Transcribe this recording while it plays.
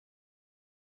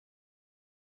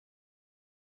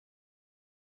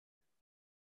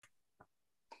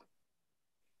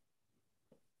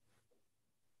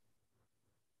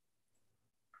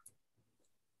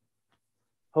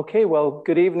Okay, well,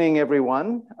 good evening,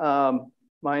 everyone.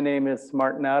 My name is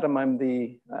Martin Adam. I'm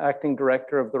the acting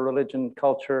director of the Religion,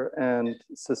 Culture, and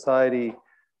Society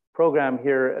program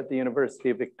here at the University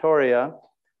of Victoria.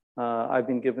 I've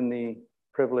been given the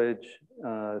privilege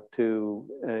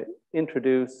to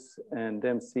introduce and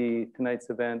MC tonight's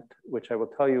event, which I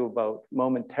will tell you about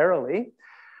momentarily.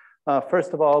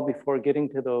 First of all, before getting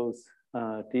to those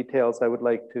details, I would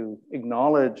like to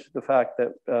acknowledge the fact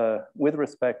that with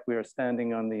respect, we are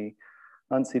standing on the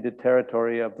unceded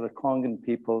territory of the Lekwungen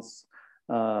peoples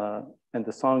and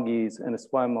the Songhees and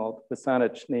Esquimalt, the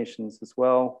Saanich nations as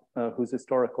well, whose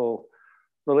historical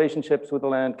relationships with the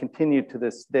land continue to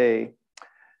this day.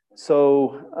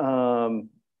 So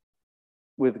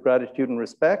with gratitude and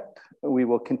respect, we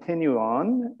will continue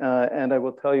on and I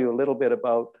will tell you a little bit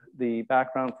about the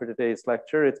background for today's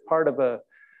lecture. It's part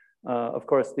of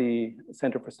course, the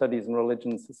Center for Studies in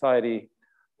Religion and Society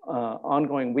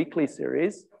ongoing weekly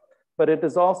series, but it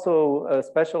is also a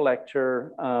special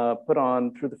lecture put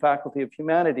on through the Faculty of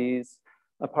Humanities,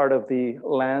 a part of the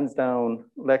Lansdowne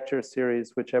lecture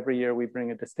series, which every year we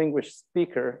bring a distinguished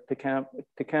speaker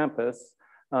to campus.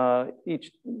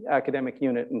 Each academic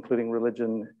unit, including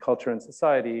Religion, Culture, and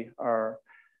Society, are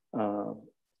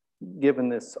given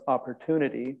this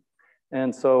opportunity.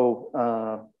 And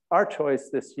so our choice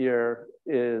this year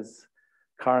is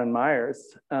Karin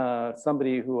Meyers,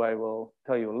 somebody who I will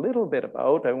tell you a little bit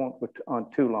about. I won't go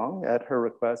on too long at her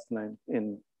request,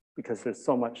 and because there's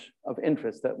so much of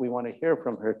interest that we want to hear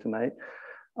from her tonight.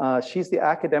 She's the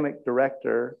academic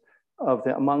director of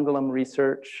the Amangalam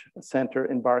Research Center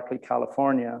in Berkeley,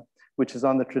 California, which is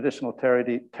on the traditional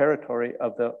territory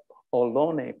of the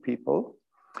Ohlone people.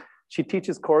 She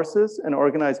teaches courses and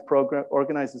organizes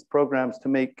programs to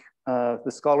make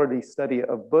the scholarly study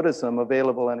of Buddhism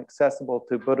available and accessible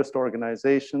to Buddhist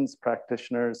organizations,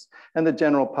 practitioners, and the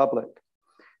general public,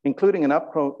 including an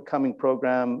upcoming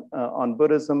program on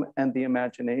Buddhism and the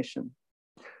imagination.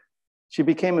 She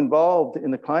became involved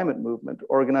in the climate movement,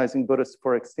 organizing Buddhists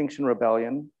for Extinction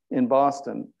Rebellion in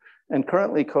Boston, and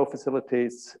currently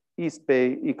co-facilitates East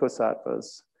Bay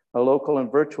Ecosattvas, a local and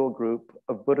virtual group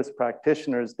of Buddhist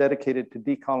practitioners dedicated to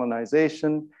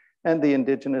decolonization and the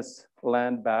indigenous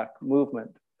land back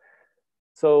movement.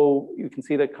 So you can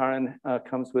see that Karin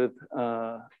comes with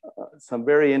some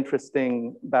very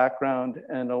interesting background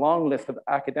and a long list of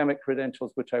academic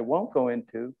credentials, which I won't go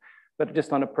into, but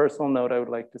just on a personal note, I would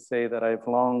like to say that I've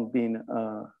long been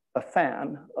a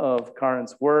fan of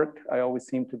Karin's work. I always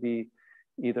seem to be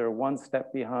either one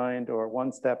step behind or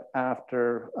one step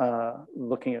after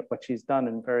looking at what she's done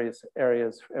in various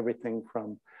areas, everything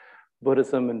from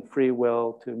Buddhism and free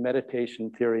will to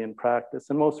meditation theory and practice,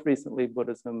 and most recently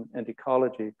Buddhism and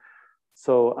ecology.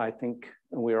 So I think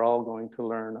we're all going to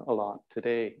learn a lot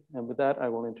today. And with that, I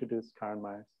will introduce Karin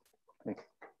Meyers. Thank you.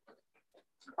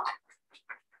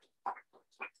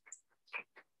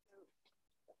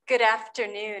 Good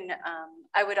afternoon.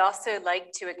 I would also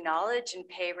like to acknowledge and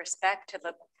pay respect to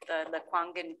the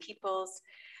Lekwungen peoples,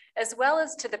 as well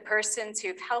as to the persons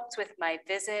who've helped with my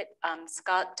visit,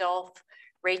 Scott Dolph,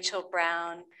 Rachel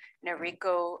Brown,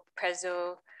 Nariko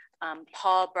Prezo,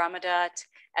 Paul Brahmadat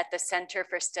at the Center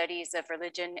for Studies of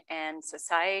Religion and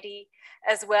Society,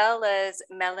 as well as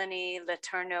Melanie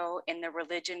Letourneau in the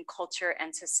Religion, Culture,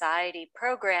 and Society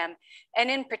program. And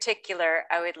in particular,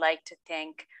 I would like to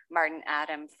thank Martin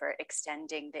Adam for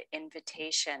extending the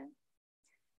invitation.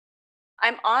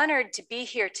 I'm honored to be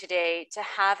here today to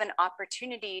have an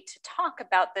opportunity to talk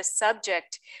about this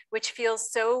subject, which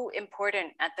feels so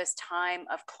important at this time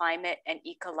of climate and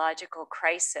ecological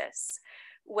crisis.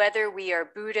 Whether we are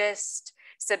Buddhist,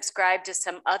 subscribe to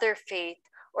some other faith,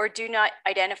 or do not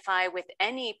identify with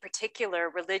any particular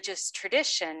religious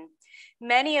tradition,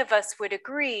 many of us would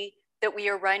agree that we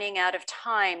are running out of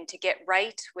time to get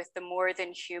right with the more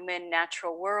than human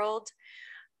natural world,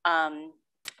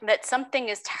 that something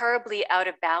is terribly out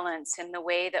of balance in the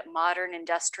way that modern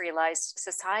industrialized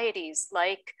societies,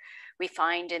 like we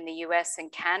find in the US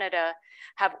and Canada,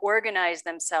 have organized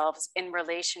themselves in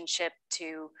relationship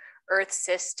to Earth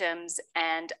systems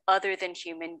and other than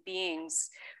human beings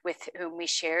with whom we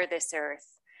share this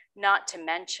earth, not to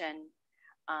mention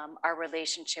our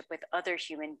relationship with other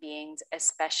human beings,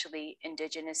 especially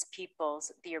indigenous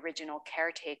peoples, the original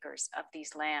caretakers of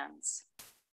these lands.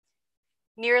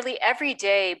 Nearly every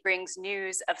day brings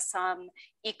news of some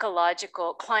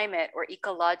ecological climate or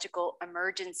ecological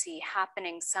emergency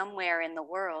happening somewhere in the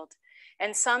world.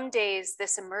 And some days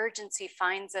this emergency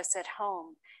finds us at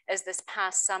home, as this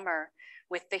past summer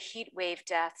with the heat wave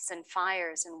deaths and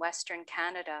fires in Western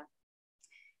Canada.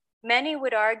 Many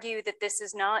would argue that this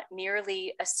is not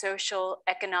merely a social,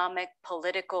 economic,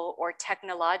 political, or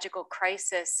technological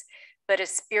crisis, but a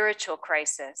spiritual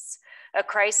crisis, a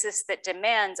crisis that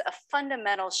demands a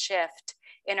fundamental shift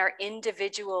in our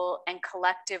individual and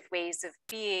collective ways of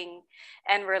being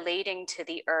and relating to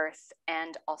the earth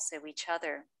and also each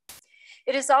other.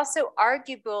 It is also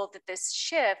arguable that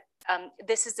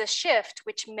this is a shift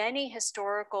which many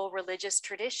historical religious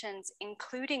traditions,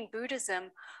 including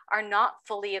Buddhism, are not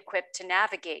fully equipped to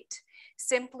navigate,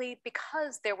 simply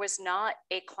because there was not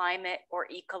a climate or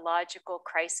ecological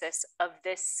crisis of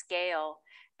this scale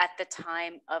at the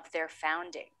time of their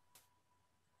founding.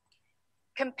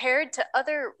 Compared to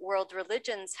other world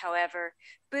religions, however,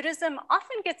 Buddhism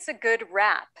often gets a good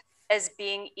rap as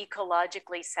being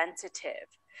ecologically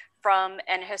sensitive. From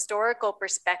an historical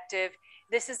perspective,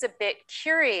 this is a bit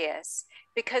curious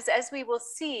because, as we will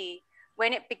see,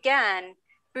 when it began,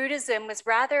 Buddhism was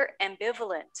rather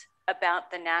ambivalent about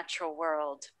the natural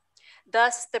world.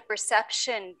 Thus, the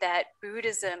perception that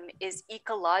Buddhism is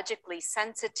ecologically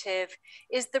sensitive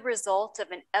is the result of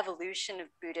an evolution of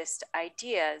Buddhist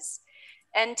ideas.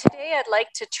 And today I'd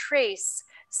like to trace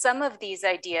some of these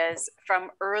ideas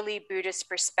from early Buddhist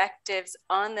perspectives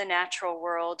on the natural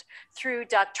world through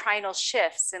doctrinal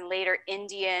shifts in later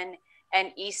Indian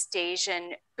and East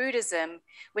Asian Buddhism,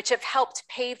 which have helped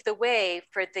pave the way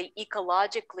for the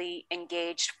ecologically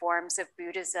engaged forms of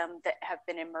Buddhism that have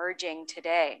been emerging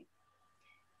today.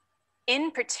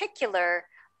 In particular,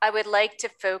 I would like to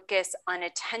focus on a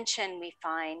tension we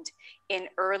find in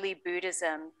early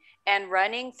Buddhism and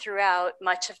running throughout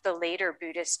much of the later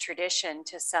Buddhist tradition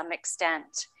to some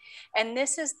extent. And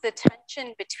this is the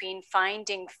tension between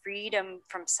finding freedom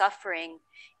from suffering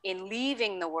in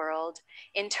leaving the world,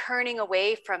 in turning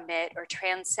away from it or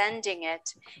transcending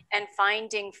it, and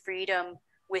finding freedom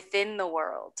within the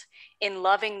world, in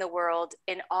loving the world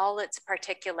in all its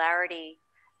particularity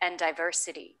and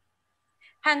diversity.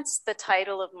 Hence the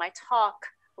title of my talk,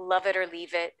 Love It or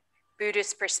Leave It,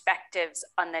 Buddhist Perspectives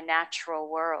on the Natural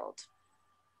World.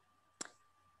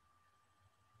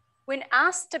 When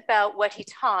asked about what he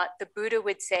taught, the Buddha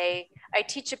would say, I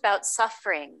teach about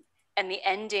suffering and the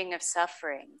ending of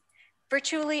suffering.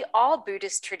 Virtually all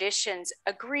Buddhist traditions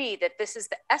agree that this is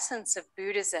the essence of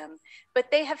Buddhism,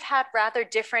 but they have had rather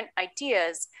different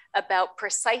ideas about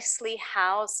precisely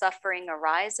how suffering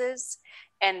arises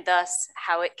and thus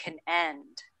how it can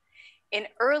end. In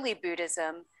early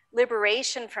Buddhism,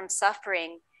 liberation from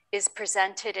suffering is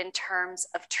presented in terms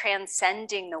of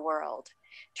transcending the world,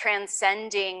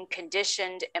 transcending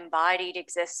conditioned embodied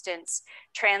existence,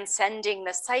 transcending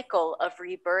the cycle of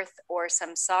rebirth or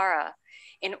samsara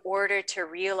in order to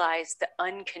realize the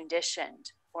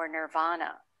unconditioned or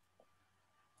nirvana.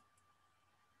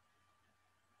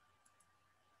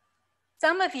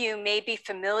 Some of you may be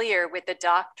familiar with the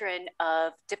doctrine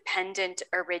of dependent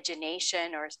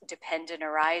origination or dependent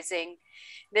arising.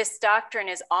 This doctrine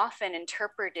is often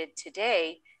interpreted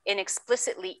today in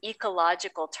explicitly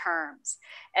ecological terms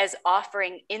as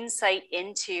offering insight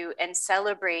into and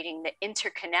celebrating the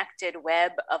interconnected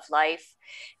web of life.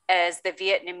 As the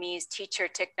Vietnamese teacher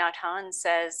Thich Nhat Hanh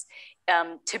says,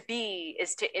 to be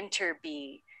is to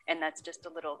interbe. And that's just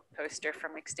a little poster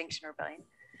from Extinction Rebellion.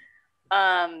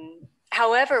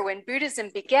 However, when Buddhism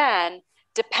began,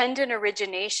 dependent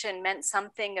origination meant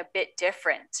something a bit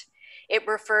different. It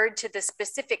referred to the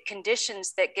specific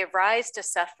conditions that give rise to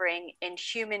suffering in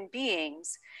human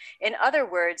beings. In other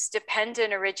words,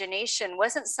 dependent origination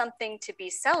wasn't something to be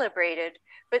celebrated,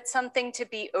 but something to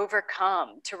be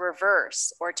overcome, to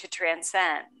reverse, or to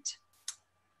transcend.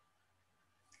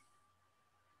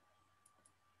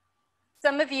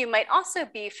 Some of you might also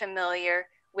be familiar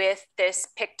with this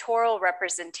pictorial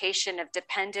representation of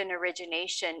dependent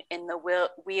origination in the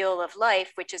Wheel of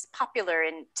Life, which is popular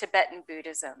in Tibetan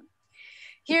Buddhism.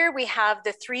 Here we have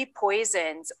the three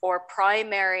poisons or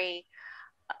primary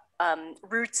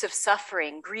roots of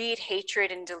suffering: greed,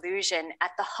 hatred, and delusion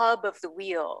at the hub of the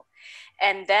wheel.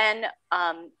 And then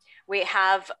we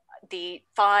have the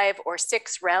 5 or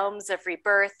 6 realms of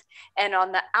rebirth, and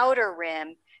on the outer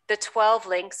rim, the 12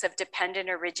 links of dependent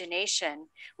origination,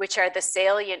 which are the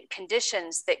salient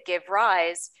conditions that give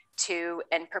rise to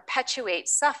and perpetuate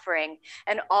suffering.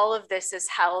 And all of this is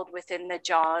held within the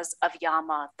jaws of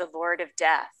Yama, the Lord of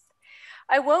Death.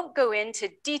 I won't go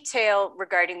into detail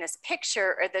regarding this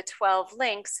picture or the 12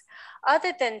 links,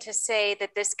 other than to say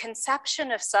that this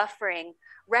conception of suffering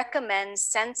recommends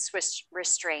sense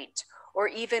restraint, or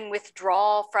even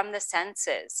withdrawal from the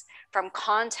senses, from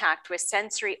contact with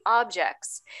sensory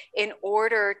objects, in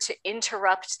order to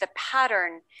interrupt the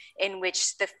pattern in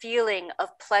which the feeling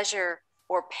of pleasure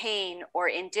or pain or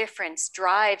indifference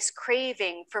drives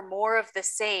craving for more of the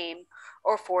same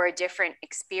or for a different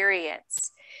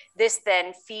experience. This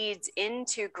then feeds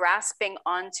into grasping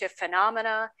onto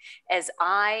phenomena as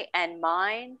I and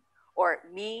mine, or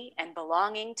me and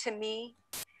belonging to me,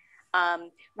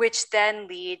 which then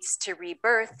leads to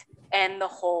rebirth and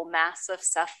the whole mass of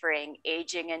suffering,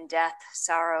 aging and death,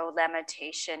 sorrow,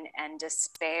 lamentation, and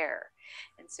despair.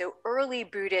 And so early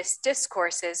Buddhist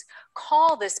discourses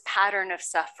call this pattern of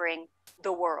suffering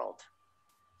the world,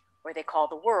 or they call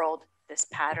the world this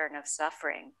pattern of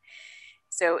suffering.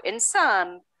 So in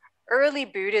sum, early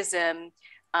Buddhism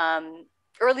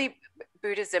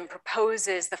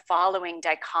proposes the following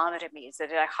dichotomies: the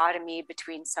dichotomy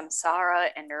between samsara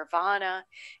and nirvana,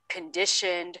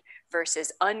 conditioned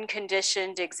versus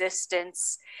unconditioned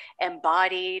existence,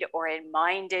 embodied or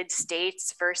minded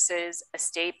states versus a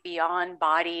state beyond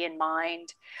body and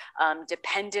mind,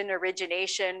 dependent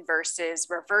origination versus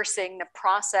reversing the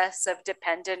process of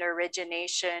dependent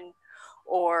origination,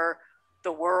 or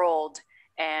the world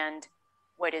and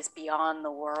what is beyond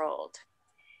the world.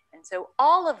 And so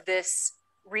all of this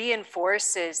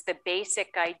reinforces the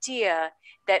basic idea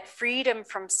that freedom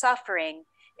from suffering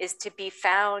is to be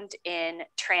found in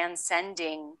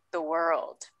transcending the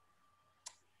world.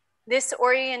 This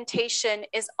orientation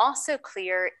is also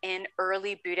clear in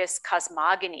early Buddhist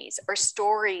cosmogonies, or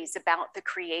stories about the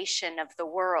creation of the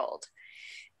world.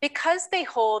 Because they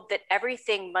hold that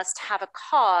everything must have a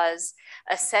cause,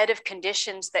 a set of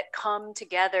conditions that come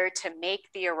together to make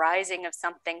the arising of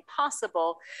something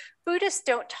possible, Buddhists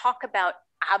don't talk about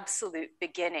absolute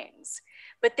beginnings,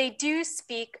 but they do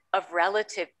speak of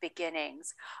relative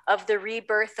beginnings, of the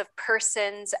rebirth of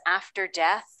persons after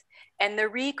death and the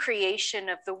recreation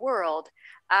of the world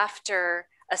after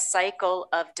a cycle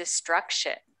of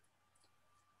destruction.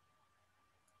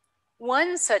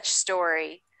 One such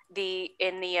story,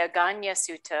 in the Aganya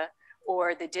Sutta,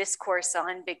 or the Discourse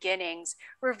on Beginnings,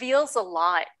 reveals a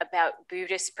lot about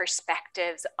Buddhist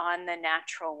perspectives on the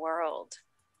natural world.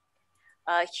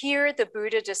 Here, the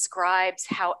Buddha describes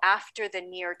how after the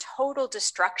near total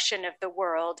destruction of the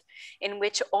world, in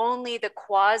which only the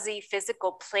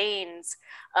quasi-physical planes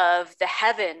of the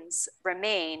heavens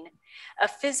remain, a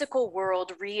physical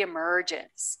world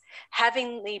reemerges.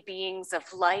 Heavenly beings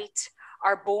of light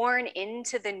are born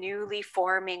into the newly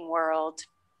forming world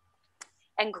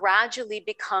and gradually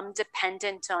become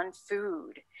dependent on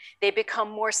food. They become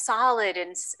more solid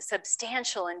and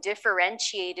substantial and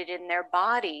differentiated in their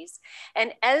bodies.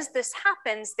 And as this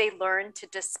happens, they learn to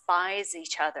despise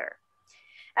each other.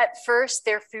 At first,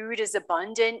 their food is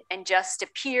abundant and just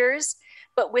appears,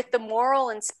 but with the moral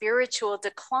and spiritual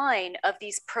decline of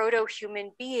these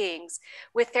proto-human beings,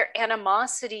 with their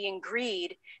animosity and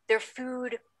greed, their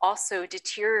food also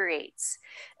deteriorates.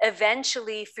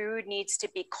 Eventually, food needs to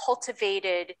be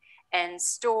cultivated and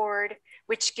stored,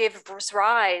 which gives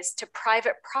rise to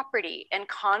private property and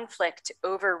conflict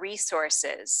over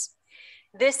resources.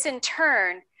 This, in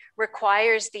turn,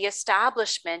 requires the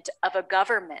establishment of a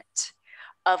government,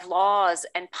 of laws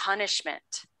and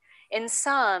punishment. In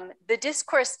sum, the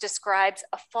discourse describes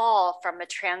a fall from a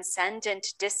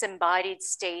transcendent, disembodied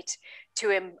state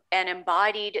to an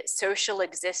embodied social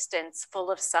existence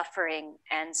full of suffering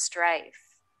and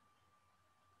strife.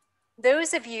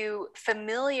 Those of you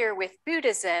familiar with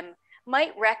Buddhism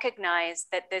might recognize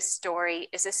that this story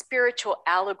is a spiritual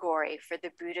allegory for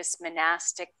the Buddhist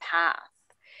monastic path.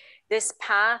 This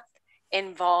path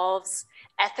involves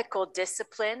ethical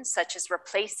disciplines such as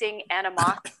replacing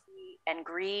animosity and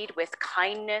greed with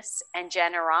kindness and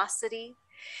generosity.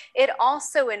 It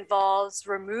also involves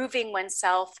removing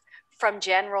oneself from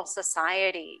general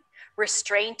society,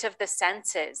 restraint of the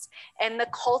senses, and the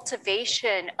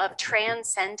cultivation of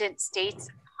transcendent states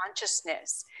of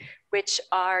consciousness, which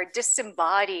are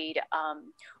disembodied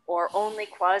or only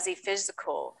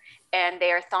quasi-physical, and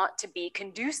they are thought to be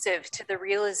conducive to the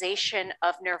realization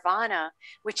of nirvana,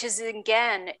 which is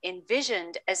again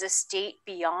envisioned as a state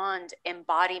beyond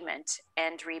embodiment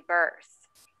and rebirth.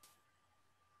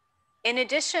 In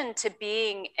addition to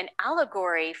being an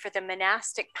allegory for the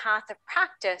monastic path of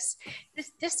practice, this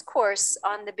discourse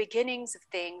on the beginnings of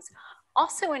things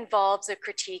also involves a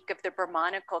critique of the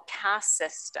Brahmanical caste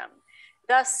system.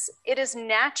 Thus, it is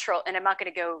natural, and I'm not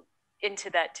going to go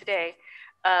into that today,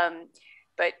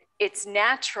 but it's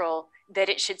natural that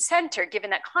it should center, given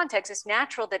that context, it's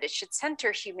natural that it should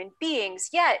center human beings,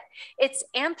 yet its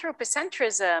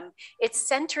anthropocentrism, its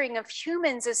centering of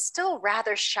humans is still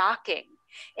rather shocking.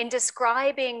 In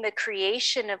describing the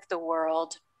creation of the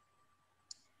world,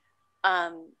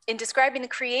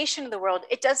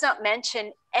 it does not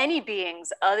mention any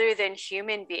beings other than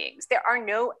human beings. There are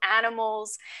no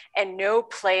animals and no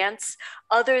plants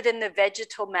other than the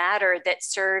vegetal matter that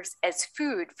serves as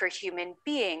food for human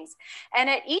beings. And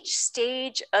at each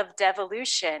stage of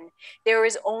devolution, there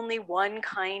is only one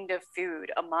kind of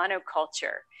food, a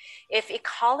monoculture. If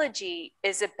ecology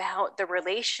is about the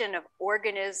relation of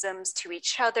organisms to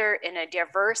each other in a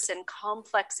diverse and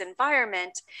complex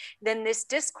environment, then this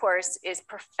discourse is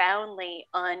profoundly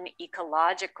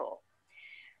unecological.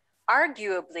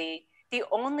 Arguably, the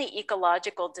only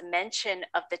ecological dimension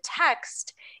of the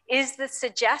text is the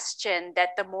suggestion that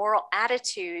the moral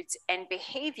attitudes and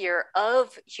behavior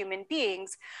of human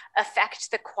beings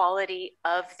affect the quality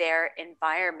of their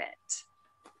environment.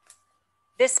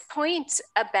 This point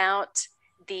about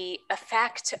the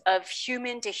effect of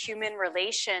human to human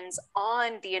relations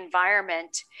on the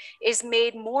environment is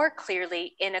made more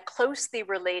clearly in a closely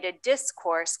related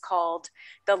discourse called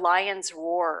The Lion's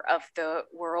Roar of the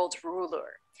World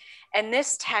Ruler. And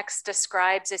this text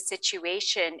describes a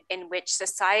situation in which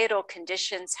societal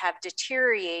conditions have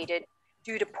deteriorated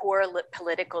due to poor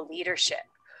political leadership.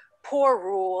 Poor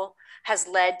rule has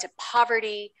led to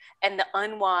poverty and the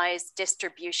unwise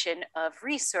distribution of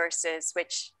resources,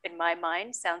 which in my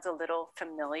mind sounds a little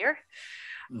familiar.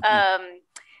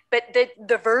 But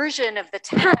the version of the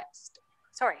text,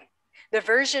 the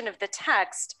version of the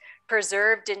text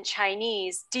preserved in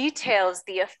Chinese details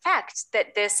the effect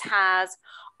that this has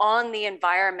on the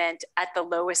environment at the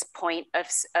lowest point of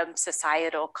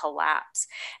societal collapse.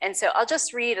 And so I'll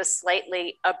just read a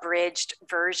slightly abridged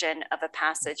version of a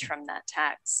passage from that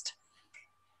text.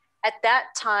 At that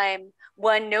time,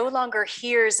 one no longer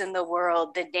hears in the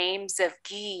world the names of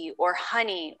ghee or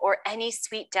honey or any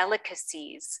sweet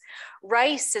delicacies.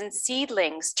 Rice and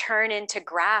seedlings turn into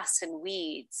grass and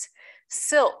weeds.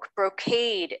 Silk,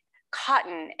 brocade,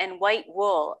 cotton, and white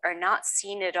wool are not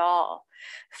seen at all.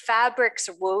 Fabrics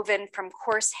woven from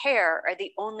coarse hair are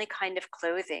the only kind of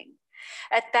clothing.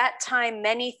 At that time,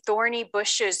 many thorny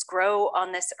bushes grow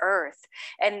on this earth,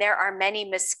 and there are many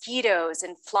mosquitoes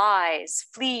and flies,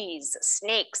 fleas,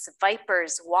 snakes,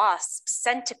 vipers, wasps,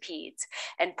 centipedes,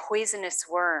 and poisonous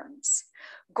worms.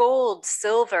 Gold,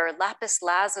 silver, lapis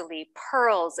lazuli,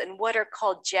 pearls, and what are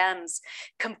called gems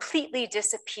completely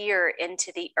disappear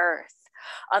into the earth.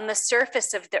 On the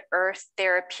surface of the earth,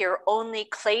 there appear only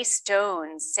clay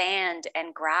stones, sand,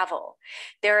 and gravel.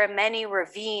 There are many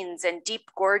ravines and deep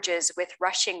gorges with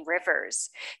rushing rivers.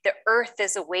 The earth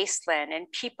is a wasteland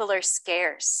and people are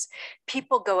scarce.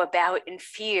 People go about in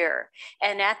fear.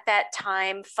 And at that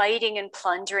time, fighting and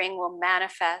plundering will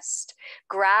manifest.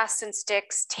 Grass and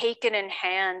sticks taken in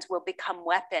hand will become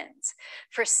weapons.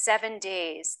 For 7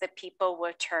 days, the people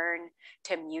will turn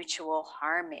to mutual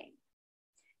harming.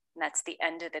 And that's the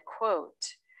end of the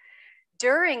quote.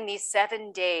 During these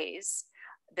 7 days,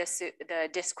 the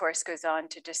discourse goes on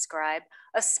to describe,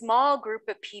 a small group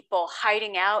of people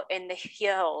hiding out in the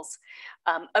hills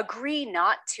agree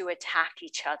not to attack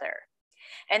each other.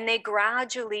 And they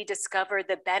gradually discover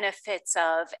the benefits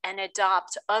of and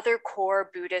adopt other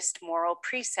core Buddhist moral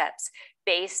precepts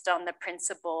based on the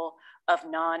principle of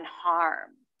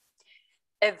non-harm.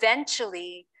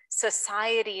 Eventually,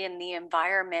 society and the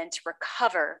environment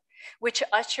recover, which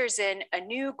ushers in a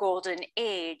new golden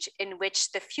age in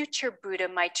which the future Buddha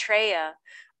Maitreya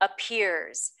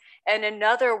appears, and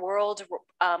another world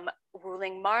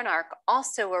ruling monarch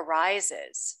also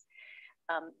arises.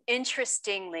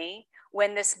 Interestingly,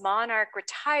 when this monarch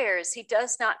retires, he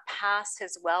does not pass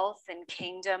his wealth and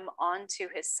kingdom on to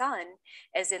his son,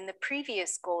 as in the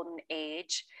previous golden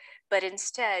age, but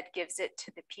instead gives it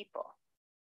to the people.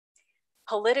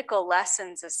 Political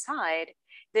lessons aside,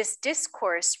 this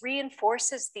discourse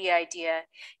reinforces the idea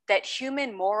that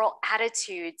human moral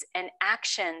attitudes and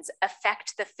actions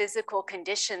affect the physical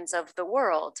conditions of the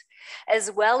world,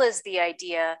 as well as the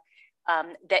idea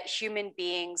that human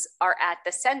beings are at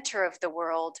the center of the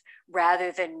world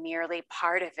rather than merely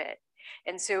part of it.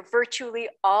 And so virtually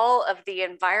all of the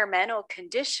environmental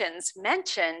conditions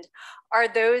mentioned are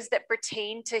those that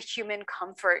pertain to human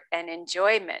comfort and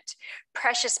enjoyment.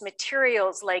 Precious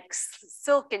materials like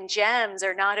silk and gems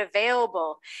are not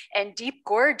available, and deep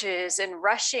gorges and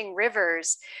rushing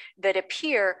rivers that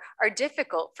appear are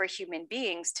difficult for human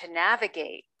beings to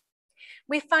navigate.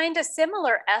 We find a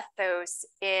similar ethos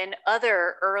in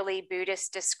other early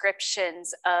Buddhist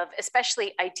descriptions of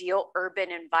especially ideal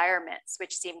urban environments,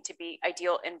 which seem to be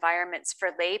ideal environments for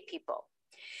lay people.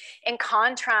 In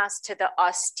contrast to the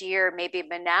austere, maybe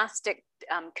monastic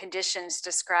conditions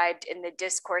described in the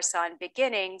Discourse on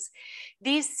Beginnings,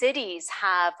 these cities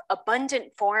have abundant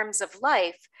forms of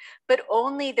life, but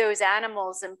only those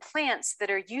animals and plants that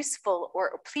are useful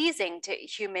or pleasing to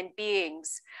human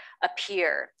beings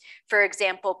appear. For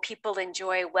example, people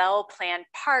enjoy well-planned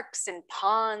parks and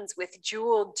ponds with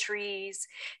jeweled trees.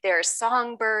 There are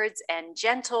songbirds and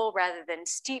gentle rather than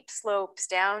steep slopes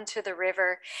down to the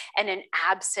river, and an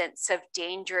absence of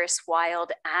dangerous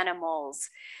wild animals.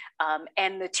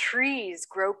 And the trees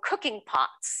grow cooking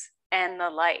pots and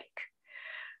the like.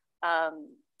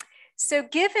 So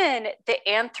given the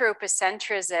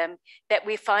anthropocentrism that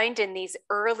we find in these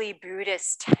early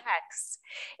Buddhist texts,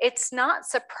 it's not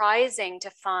surprising to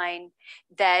find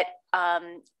that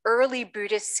early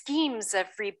Buddhist schemes of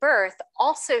rebirth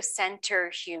also center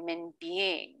human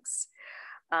beings.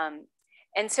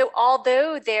 And so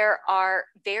although there are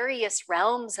various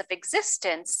realms of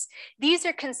existence, these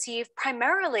are conceived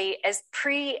primarily as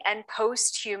pre- and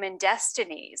post-human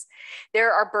destinies.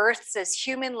 There are births as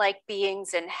human-like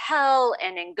beings in hell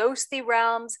and in ghostly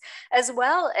realms, as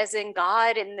well as in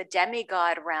God and the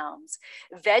demigod realms.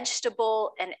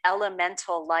 Vegetable and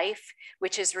elemental life,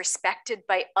 which is respected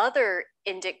by other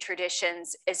Indic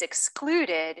traditions, is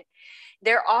excluded.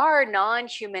 There are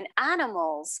non-human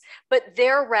animals, but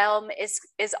their realm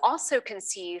is also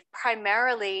conceived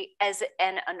primarily as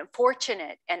an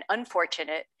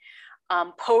unfortunate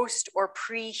post or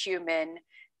pre-human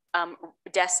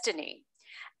destiny.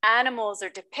 Animals are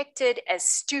depicted as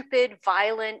stupid,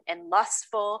 violent, and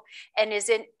lustful, and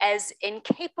as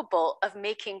incapable of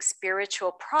making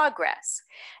spiritual progress.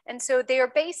 And so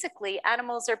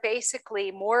animals are basically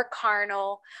more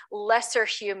carnal, lesser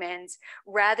humans,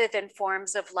 rather than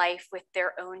forms of life with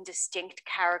their own distinct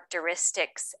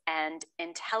characteristics and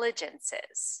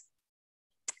intelligences.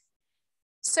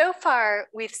 So far,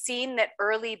 we've seen that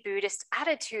early Buddhist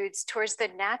attitudes towards the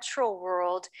natural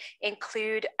world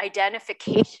include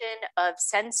identification of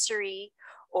sensory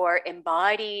or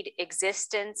embodied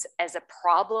existence as a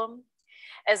problem,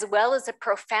 as well as a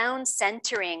profound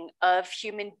centering of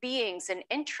human beings and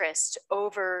interest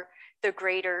over the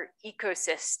greater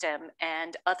ecosystem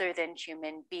and other than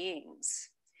human beings.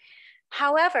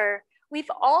 However,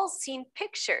 we've all seen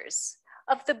pictures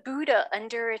of the Buddha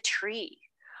under a tree.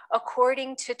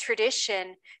 According to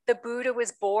tradition, the Buddha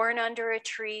was born under a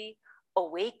tree,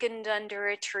 awakened under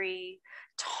a tree,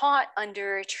 taught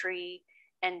under a tree,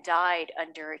 and died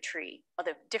under a tree,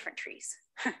 although different trees.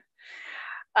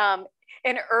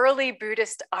 In early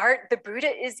Buddhist art, the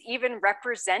Buddha is even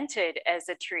represented as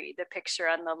a tree, the picture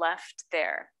on the left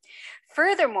there.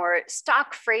 Furthermore,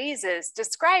 stock phrases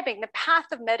describing the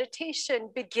path of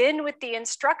meditation begin with the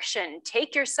instruction,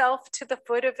 take yourself to the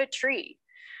foot of a tree.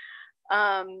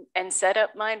 And set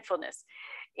up mindfulness.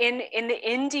 In the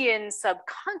Indian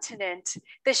subcontinent,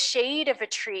 the shade of a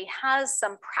tree has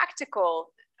some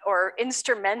practical or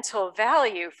instrumental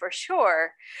value for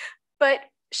sure, but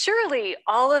surely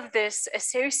all of this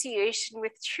association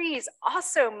with trees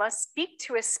also must speak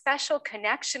to a special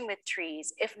connection with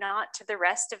trees, if not to the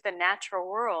rest of the natural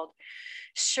world.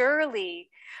 Surely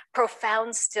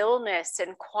profound stillness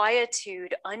and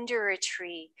quietude under a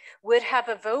tree would have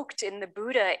evoked in the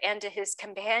Buddha and to his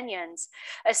companions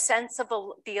a sense of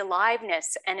the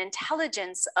aliveness and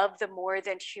intelligence of the more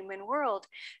than human world,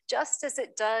 just as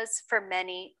it does for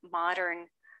many modern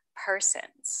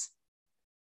persons.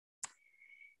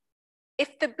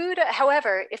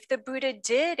 However, if the Buddha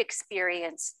did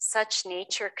experience such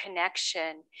nature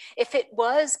connection, if it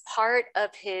was part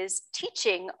of his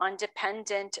teaching on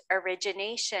dependent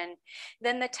origination,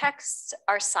 then the texts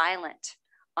are silent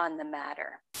on the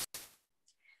matter.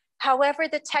 However,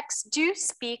 the texts do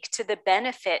speak to the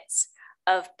benefits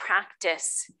of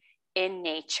practice in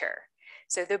nature.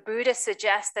 So the Buddha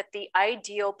suggests that the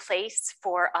ideal place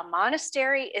for a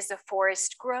monastery is a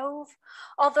forest grove,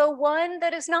 although one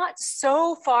that is not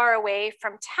so far away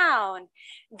from town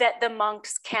that the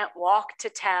monks can't walk to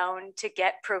town to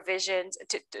get provisions,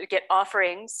 to get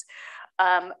offerings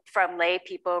from lay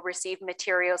people, receive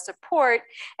material support,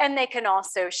 and they can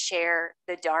also share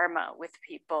the Dharma with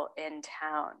people in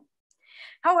town.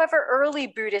 However, early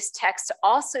Buddhist texts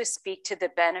also speak to the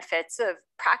benefits of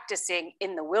practicing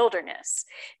in the wilderness.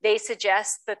 They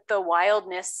suggest that the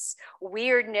wildness,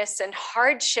 weirdness, and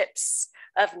hardships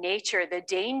of nature, the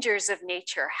dangers of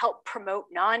nature, help promote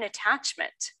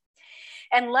non-attachment.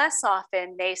 And less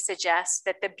often, they suggest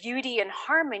that the beauty and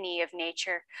harmony of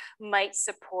nature might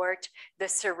support the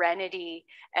serenity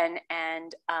and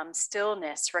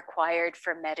stillness required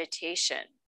for meditation.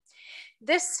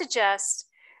 This suggests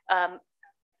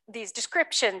these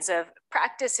descriptions of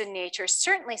practice in nature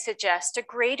certainly suggest a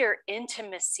greater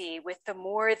intimacy with the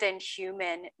more than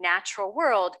human natural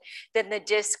world than the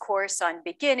discourse on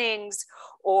beginnings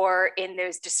or in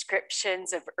those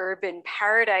descriptions of urban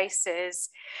paradises.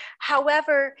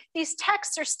 However, these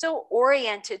texts are still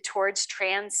oriented towards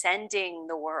transcending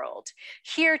the world.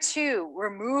 Here too,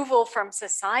 removal from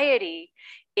society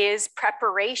is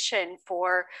preparation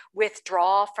for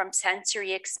withdrawal from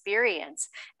sensory experience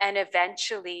and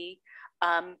eventually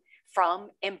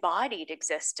from embodied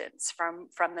existence,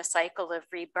 from the cycle of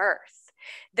rebirth.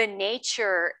 The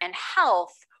nature and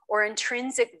health or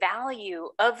intrinsic value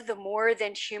of the more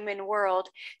than human world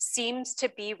seems to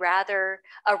be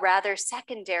a rather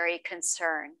secondary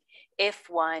concern, if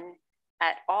one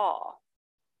at all.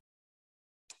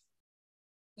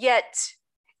 Yet,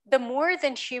 the more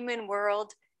than human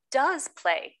world does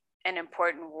play an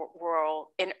important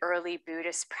role in early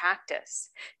Buddhist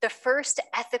practice. The first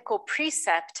ethical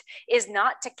precept is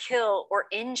not to kill or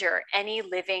injure any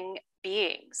living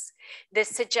beings. This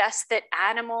suggests that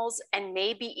animals and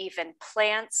maybe even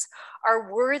plants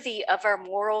are worthy of our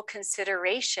moral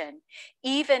consideration,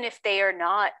 even if they are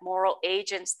not moral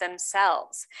agents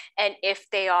themselves, and if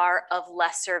they are of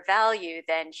lesser value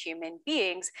than human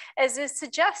beings, as is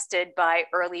suggested by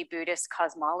early Buddhist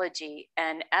cosmology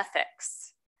and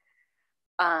ethics.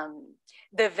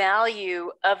 The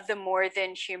value of the more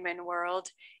than human world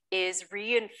is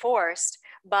reinforced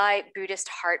by Buddhist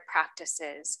heart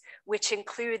practices, which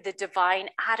include the divine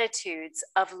attitudes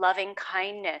of loving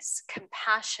kindness,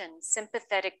 compassion,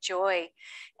 sympathetic joy,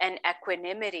 and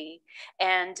equanimity.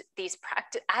 And these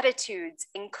attitudes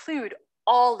include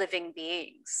all living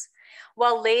beings.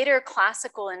 While later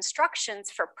classical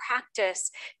instructions for practice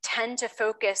tend to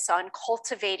focus on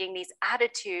cultivating these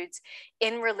attitudes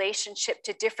in relationship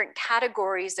to different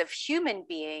categories of human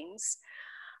beings,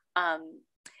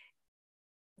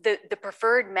 the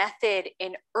preferred method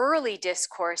in early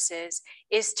discourses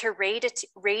is to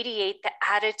radiate the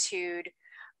attitude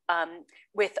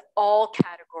with all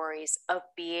categories of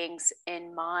beings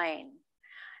in mind.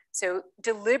 So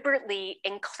deliberately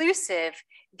inclusive,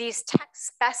 these texts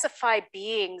specify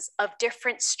beings of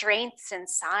different strengths and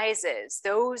sizes,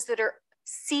 those that are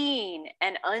seen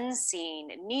and unseen,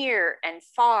 near and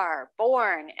far,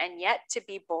 born and yet to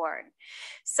be born.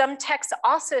 Some texts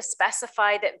also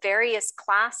specify that various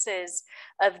classes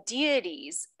of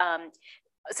deities,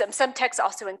 some texts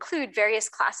also include various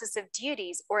classes of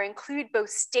deities or include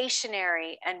both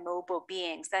stationary and mobile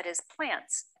beings, that is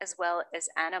plants as well as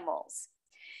animals.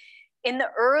 In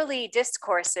the early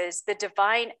discourses, the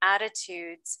divine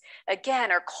attitudes,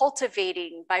 again, are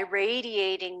cultivating by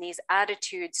radiating these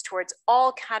attitudes towards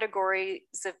all categories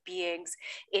of beings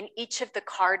in each of the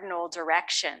cardinal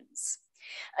directions,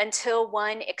 until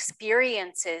one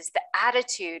experiences the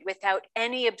attitude without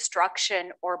any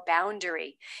obstruction or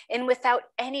boundary, and without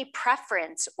any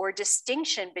preference or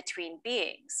distinction between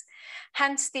beings.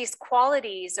 Hence, these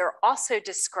qualities are also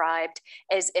described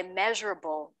as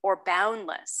immeasurable or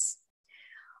boundless.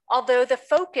 Although the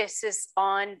focus is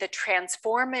on the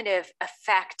transformative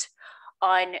effect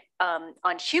on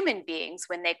human beings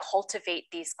when they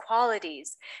cultivate these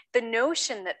qualities, the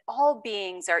notion that all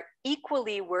beings are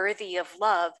equally worthy of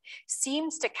love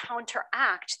seems to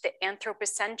counteract the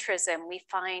anthropocentrism we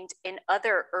find in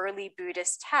other early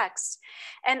Buddhist texts,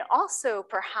 and also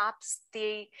perhaps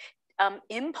the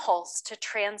impulse to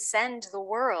transcend the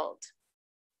world.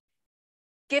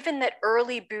 Given that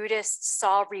early Buddhists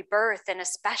saw rebirth, and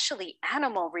especially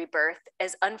animal rebirth,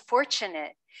 as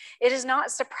unfortunate, it is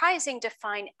not surprising to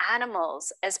find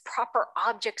animals as proper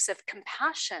objects of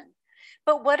compassion.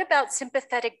 But what about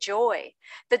sympathetic joy,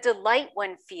 the delight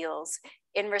one feels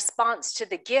in response to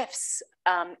the gifts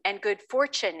and good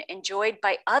fortune enjoyed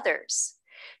by others?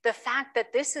 The fact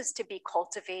that this is to be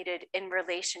cultivated in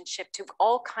relationship to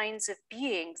all kinds of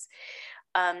beings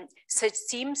so it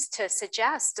seems to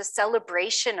suggest a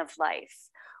celebration of life.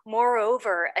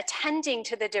 Moreover, attending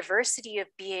to the diversity of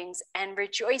beings and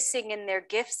rejoicing in their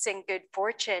gifts and good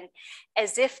fortune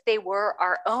as if they were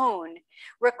our own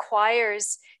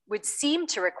would seem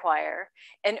to require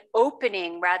an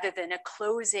opening rather than a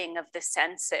closing of the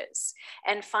senses,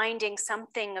 and finding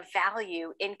something of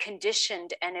value in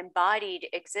conditioned and embodied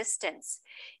existence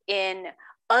in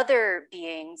other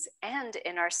beings and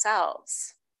in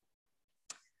ourselves.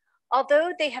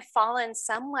 Although they have fallen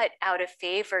somewhat out of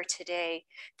favor today,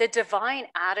 the divine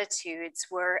attitudes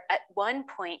were at one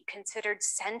point considered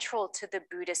central to the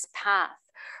Buddhist path.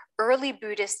 Early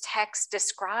Buddhist texts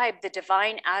describe the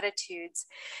divine attitudes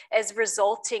as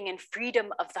resulting in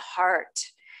freedom of the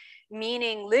heart,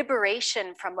 meaning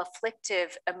liberation from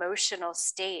afflictive emotional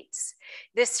states.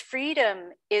 This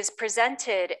freedom is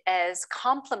presented as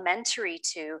complementary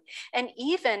to, and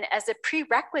even as a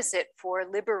prerequisite for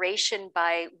liberation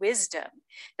by wisdom.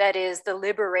 That is, the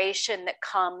liberation that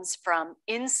comes from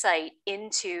insight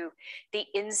into the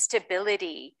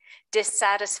instability,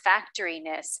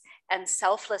 dissatisfactoriness, and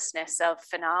selflessness of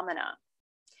phenomena.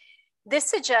 This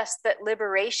suggests that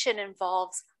liberation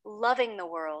involves loving the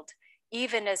world,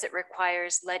 even as it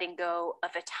requires letting go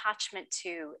of attachment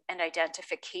to and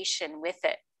identification with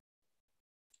it.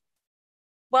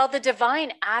 While the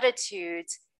divine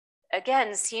attitudes,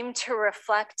 again, seem to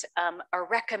reflect or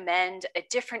recommend a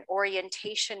different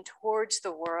orientation towards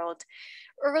the world,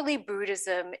 early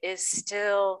Buddhism is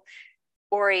still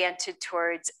oriented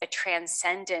towards a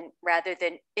transcendent rather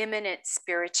than immanent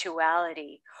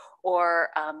spirituality or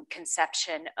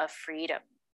conception of freedom.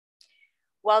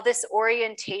 While this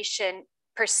orientation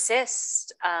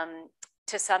persists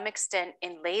to some extent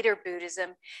in later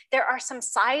Buddhism, there are some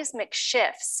seismic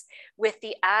shifts with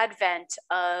the advent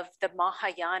of the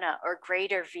Mahayana or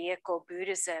greater vehicle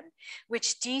Buddhism,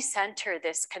 which decenter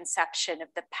this conception of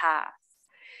the path.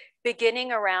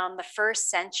 Beginning around the 1st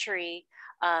century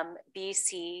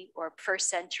BC, or 1st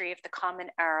century of the Common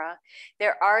Era,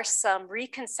 there are some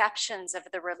reconceptions of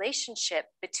the relationship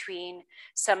between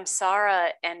samsara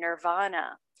and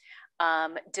nirvana,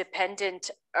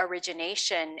 dependent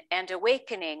origination and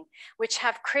awakening, which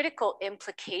have critical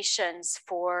implications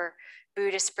for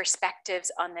Buddhist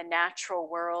perspectives on the natural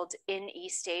world in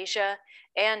East Asia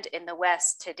and in the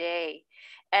West today.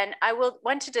 And I will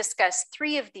want to discuss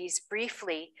 3 of these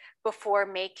briefly before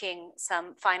making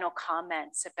some final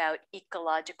comments about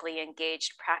ecologically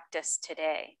engaged practice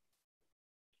today.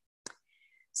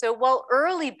 So while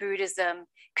early Buddhism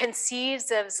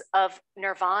conceives of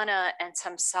nirvana and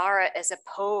samsara as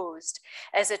opposed,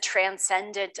 as a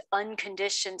transcendent,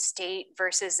 unconditioned state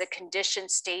versus a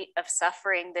conditioned state of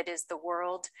suffering that is the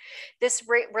world, this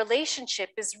relationship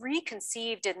is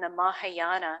reconceived in the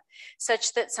Mahayana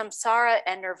such that samsara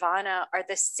and nirvana are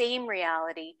the same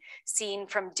reality seen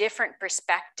from different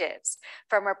perspectives,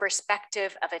 from a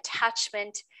perspective of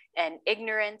attachment and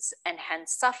ignorance and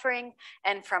hence suffering,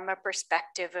 and from a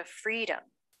perspective of freedom.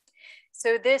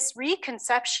 So this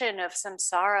reconception of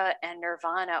samsara and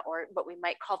nirvana, or what we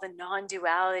might call the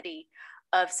non-duality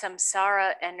of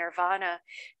samsara and nirvana,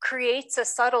 creates a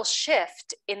subtle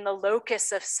shift in the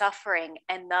locus of suffering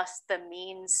and thus the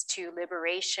means to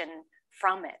liberation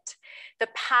from it. The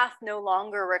path no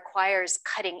longer requires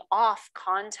cutting off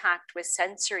contact with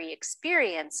sensory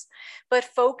experience, but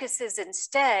focuses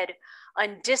instead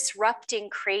on disrupting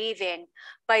craving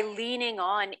by leaning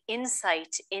on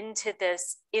insight into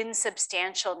this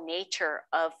insubstantial nature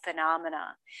of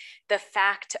phenomena, the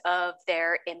fact of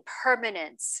their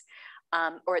impermanence,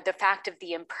 or the fact of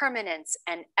the impermanence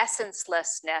and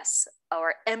essencelessness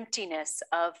or emptiness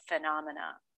of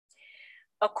phenomena.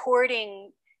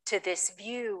 According to this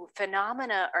view,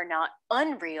 phenomena are not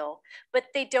unreal, but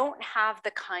they don't have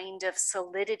the kind of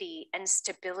solidity and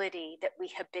stability that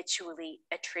we habitually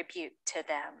attribute to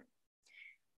them.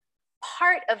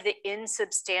 Part of the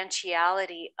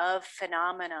insubstantiality of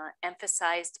phenomena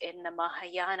emphasized in the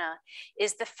Mahayana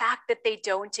is the fact that they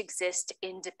don't exist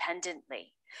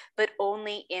independently, but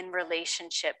only in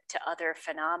relationship to other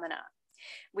phenomena.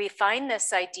 We find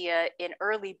this idea in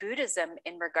early Buddhism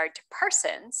in regard to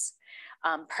persons.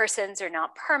 Persons are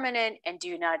not permanent and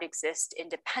do not exist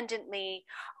independently.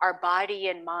 Our body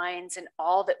and minds and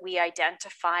all that we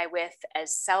identify with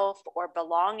as self or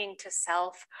belonging to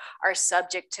self are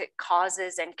subject to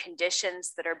causes and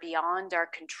conditions that are beyond our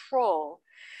control.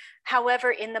 However,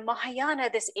 in the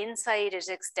Mahayana, this insight is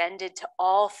extended to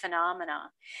all phenomena.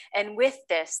 And with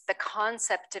this, the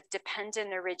concept of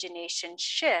dependent origination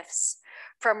shifts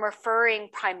from referring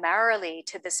primarily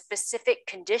to the specific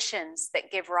conditions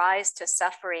that give rise to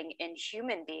suffering in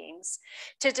human beings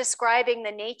to describing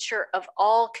the nature of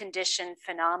all conditioned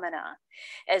phenomena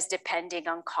as depending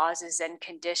on causes and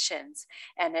conditions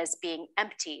and as being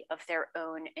empty of their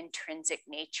own intrinsic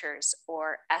natures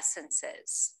or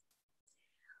essences.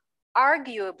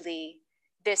 Arguably,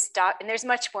 and there's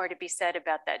much more to be said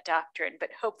about that doctrine, but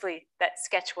hopefully that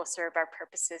sketch will serve our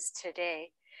purposes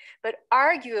today. But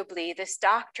arguably, this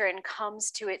doctrine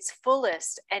comes to its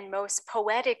fullest and most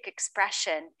poetic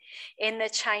expression in the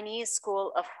Chinese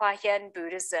school of Huayan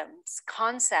Buddhism's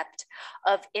concept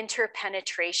of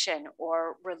interpenetration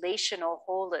or relational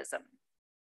holism.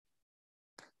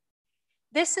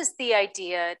 This is the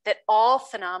idea that all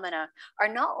phenomena are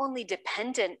not only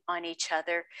dependent on each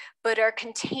other, but are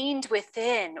contained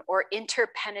within or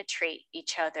interpenetrate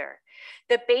each other.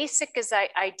 The basic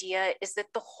idea is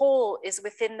that the whole is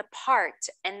within the part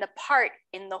and the part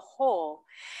in the whole.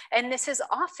 And this is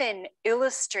often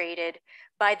illustrated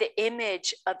by the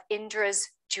image of Indra's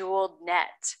jeweled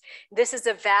net. This is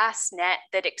a vast net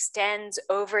that extends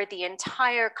over the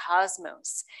entire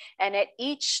cosmos. And at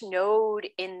each node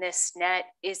in this net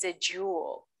is a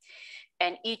jewel.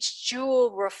 And each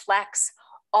jewel reflects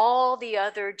all the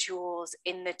other jewels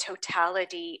in the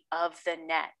totality of the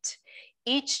net.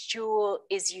 Each jewel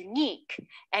is unique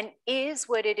and is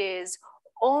what it is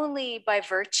only by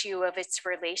virtue of its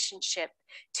relationship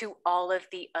to all of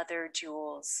the other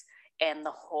jewels and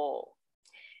the whole.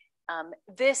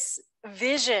 This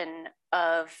vision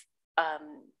of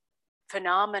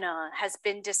phenomena has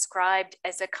been described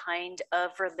as a kind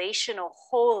of relational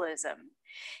holism,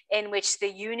 in which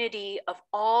the unity of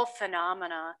all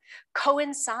phenomena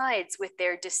coincides with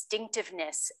their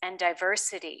distinctiveness and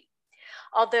diversity.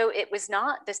 Although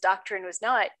this doctrine was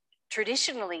not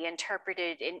traditionally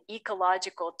interpreted in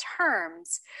ecological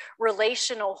terms,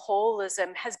 relational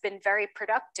holism has been very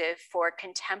productive for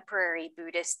contemporary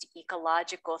Buddhist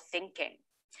ecological thinking.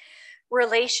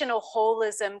 Relational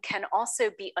holism can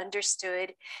also be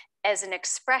understood as an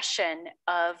expression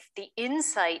of the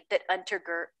insight that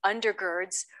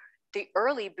undergirds the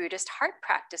early Buddhist heart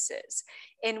practices,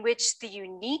 in which the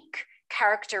unique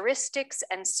characteristics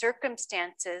and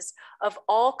circumstances of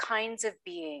all kinds of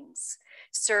beings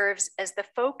serves as the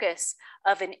focus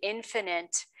of an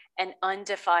infinite and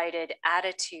undivided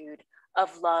attitude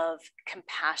of love,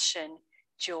 compassion,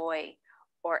 joy,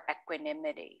 or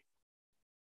equanimity.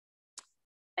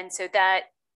 And so that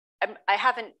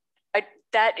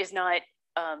that is not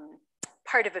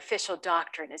part of official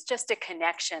doctrine. It's just a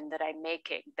connection that I'm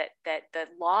making, that the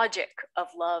logic of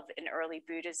love in early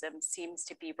Buddhism seems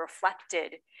to be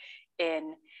reflected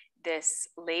in this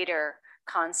later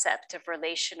concept of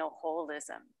relational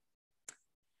holism.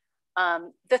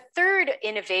 The third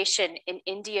innovation in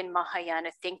Indian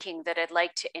Mahayana thinking that I'd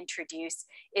like to introduce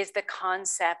is the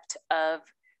concept of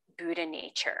Buddha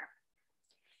nature.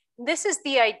 This is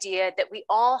the idea that we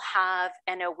all have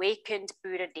an awakened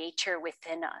Buddha nature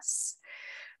within us.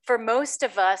 For most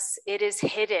of us, it is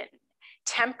hidden,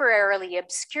 temporarily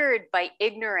obscured by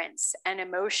ignorance and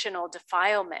emotional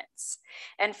defilements.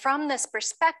 And from this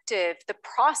perspective, the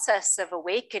process of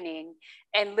awakening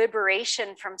and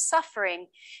liberation from suffering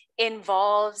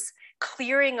involves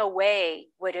clearing away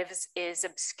what is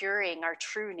obscuring our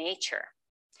true nature.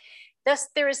 Thus,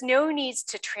 there is no need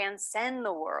to transcend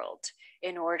the world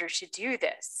in order to do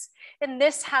this. And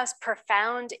this has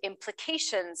profound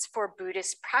implications for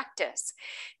Buddhist practice.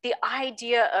 The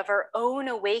idea of our own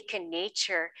awakened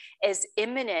nature as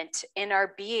immanent in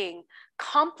our being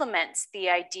complements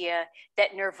the idea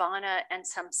that nirvana and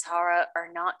samsara are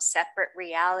not separate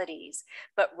realities,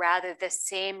 but rather the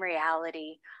same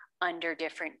reality under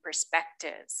different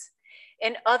perspectives.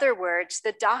 In other words,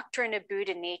 the doctrine of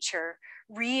Buddha nature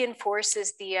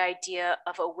reinforces the idea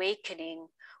of awakening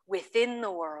within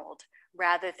the world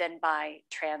rather than by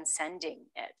transcending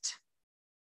it.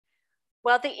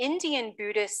 While the Indian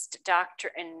Buddhist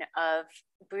doctrine of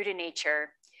Buddha nature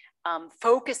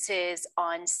focuses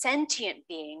on sentient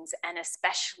beings and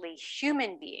especially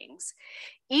human beings,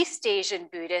 East Asian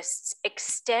Buddhists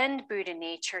extend Buddha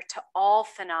nature to all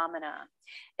phenomena,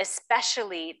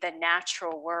 especially the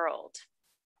natural world.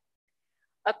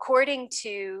 According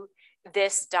to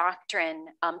this doctrine,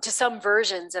 to some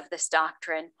versions of this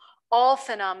doctrine, all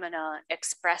phenomena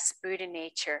express Buddha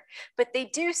nature, but they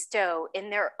do so in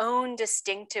their own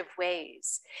distinctive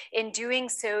ways. In doing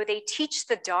so, they teach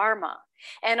the Dharma.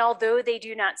 And although they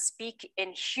do not speak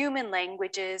in human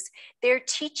languages, their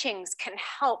teachings can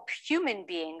help human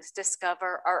beings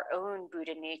discover our own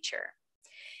Buddha nature.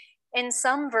 In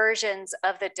some versions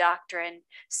of the doctrine,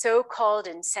 so-called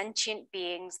insentient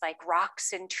beings like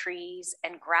rocks and trees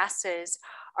and grasses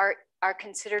are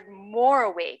considered more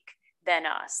awake than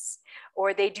us,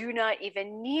 or they do not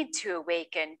even need to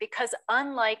awaken because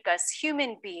unlike us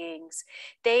human beings,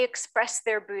 they express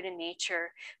their Buddha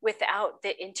nature without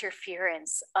the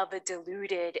interference of a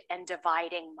deluded and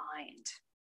dividing mind.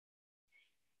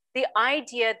 The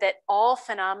idea that all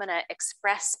phenomena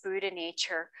express Buddha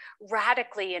nature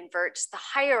radically inverts the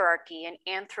hierarchy and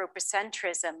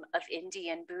anthropocentrism of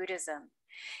Indian Buddhism.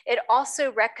 It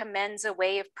also recommends a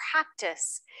way of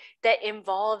practice that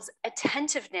involves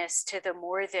attentiveness to the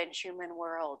more than human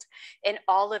world in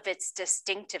all of its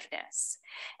distinctiveness.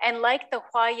 And like the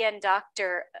Huayan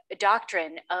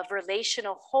doctrine of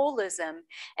relational holism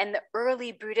and the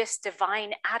early Buddhist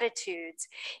divine attitudes,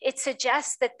 it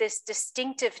suggests that this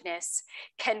distinctiveness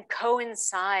can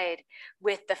coincide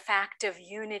with the fact of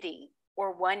unity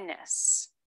or oneness.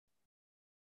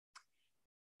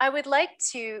 I would like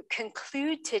to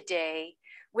conclude today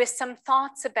with some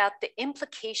thoughts about the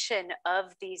implication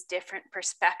of these different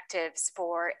perspectives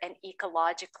for an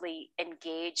ecologically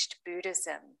engaged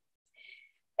Buddhism.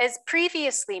 As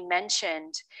previously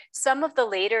mentioned, some of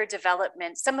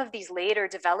these later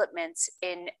developments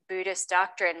in Buddhist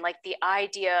doctrine, like the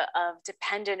idea of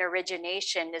dependent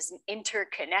origination as an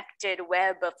interconnected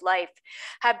web of life,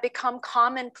 have become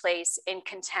commonplace in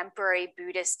contemporary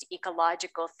Buddhist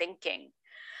ecological thinking,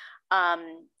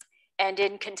 and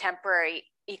in contemporary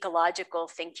ecological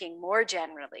thinking more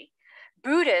generally.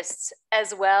 Buddhists,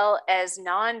 as well as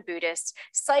non-Buddhists,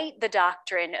 cite the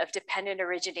doctrine of dependent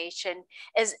origination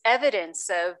as evidence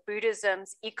of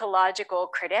Buddhism's ecological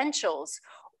credentials,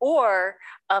 or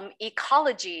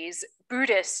ecology's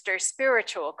Buddhist or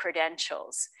spiritual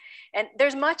credentials. And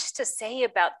there's much to say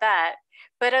about that,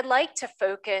 but I'd like to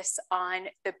focus on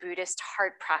the Buddhist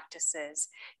heart practices,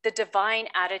 the divine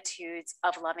attitudes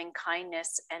of loving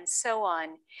kindness, and so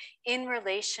on, in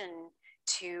relation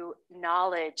to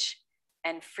knowledge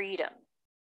and freedom.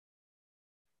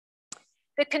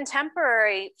 The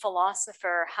contemporary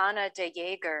philosopher Hannah de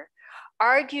Jager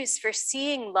argues for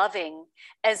seeing loving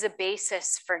as a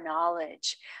basis for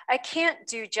knowledge. I can't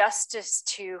do justice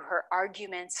to her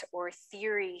arguments or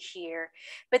theory here,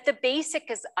 but the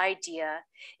basic idea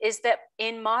is that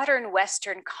in modern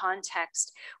Western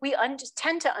context, we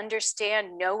tend to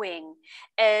understand knowing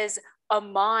as a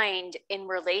mind in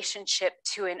relationship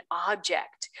to an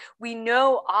object. We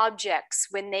know objects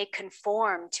when they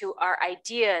conform to our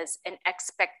ideas and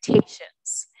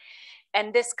expectations.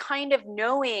 And this kind of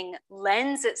knowing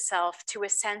lends itself to a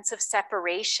sense of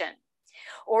separation,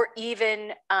 or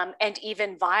even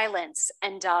violence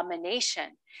and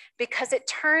domination, because it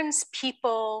turns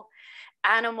people,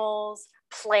 animals,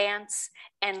 plants,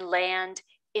 and land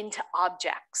into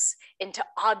objects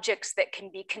that can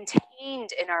be contained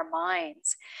in our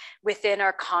minds, within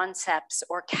our concepts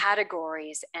or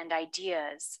categories and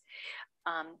ideas.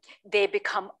 They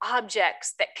become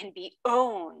objects that can be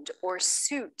owned or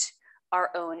suit our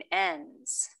own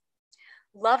ends.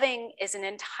 Loving is an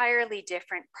entirely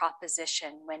different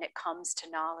proposition when it comes to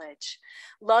knowledge.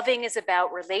 Loving is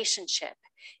about relationship.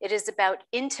 It is about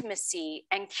intimacy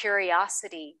and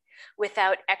curiosity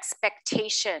without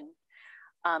expectation,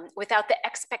 without the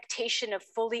expectation of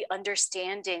fully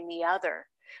understanding the other,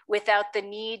 without the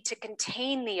need to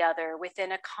contain the other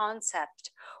within a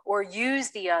concept or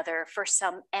use the other for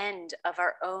some end of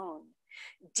our own.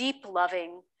 Deep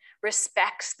loving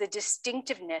respects the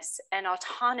distinctiveness and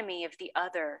autonomy of the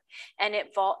other, and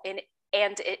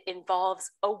it involves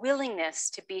a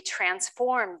willingness to be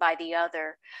transformed by the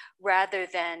other rather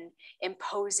than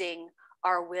imposing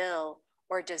our will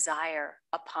or desire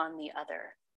upon the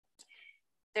other.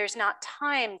 There's not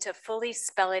time to fully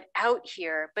spell it out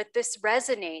here, but this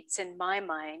resonates in my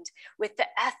mind with the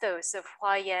ethos of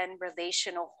Huayan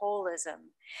relational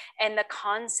holism and the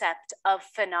concept of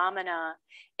phenomena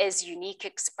as unique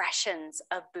expressions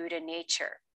of Buddha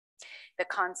nature. The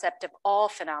concept of all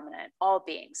phenomena and all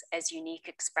beings as unique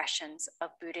expressions of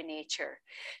Buddha nature.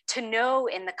 To know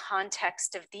in the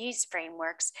context of these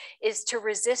frameworks is to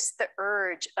resist the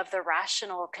urge of the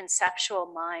rational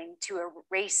conceptual mind to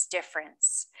erase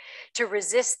difference, to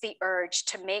resist the urge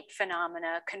to make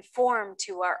phenomena conform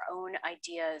to our own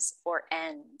ideas or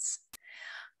ends.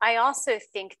 I also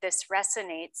think this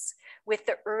resonates with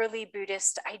the early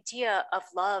Buddhist idea of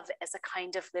love as a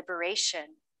kind of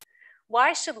liberation.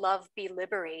 Why should love be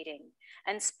liberating?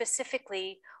 And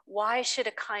specifically, why should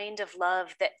a kind of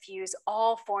love that views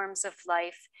all forms of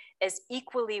life as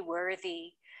equally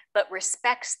worthy, but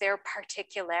respects their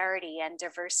particularity and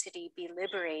diversity be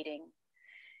liberating?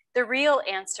 The real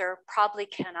answer probably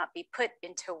cannot be put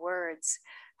into words.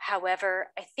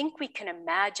 However, I think we can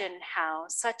imagine how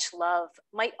such love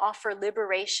might offer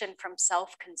liberation from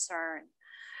self-concern,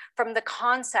 from the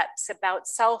concepts about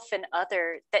self and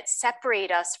other that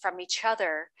separate us from each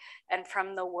other and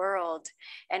from the world,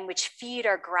 and which feed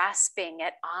our grasping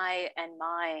at I and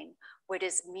mine, what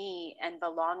is me and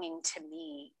belonging to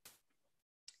me.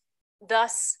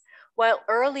 Thus, while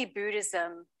early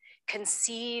Buddhism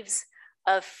conceives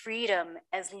of freedom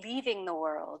as leaving the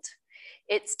world,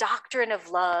 its doctrine of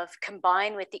love,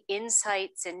 combined with the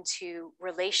insights into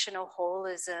relational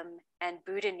holism and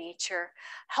Buddha nature,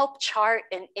 help chart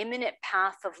an imminent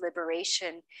path of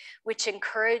liberation, which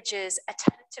encourages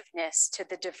attentiveness to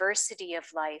the diversity of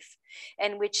life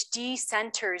and which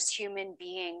decenters human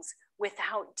beings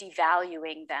without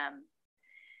devaluing them.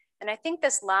 And I think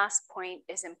this last point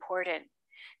is important,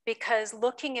 because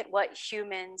looking at what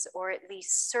humans, or at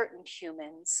least certain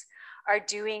humans, are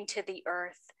doing to the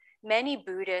earth, many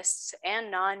Buddhists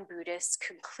and non-Buddhists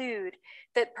conclude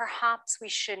that perhaps we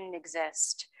shouldn't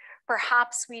exist.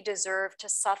 Perhaps we deserve to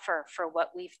suffer for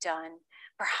what we've done.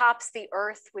 Perhaps the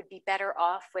earth would be better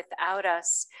off without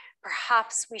us.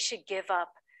 Perhaps we should give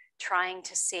up trying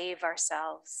to save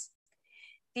ourselves.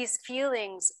 These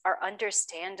feelings are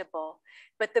understandable,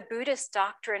 but the Buddhist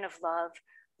doctrine of love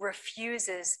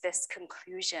refuses this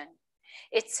conclusion.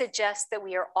 It suggests that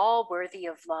we are all worthy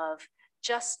of love,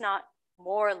 just not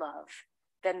more love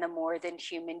than the more than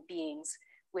human beings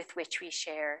with which we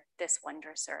share this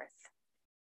wondrous earth.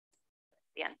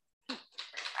 The end.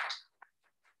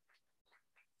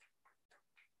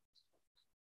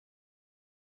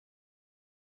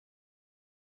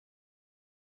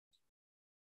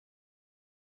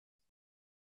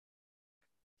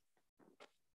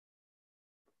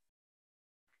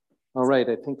 All right,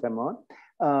 I think I'm on.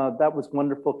 That was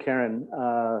wonderful, Karin.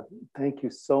 Thank you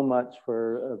so much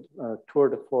for a tour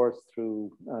de force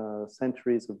through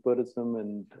centuries of Buddhism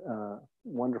and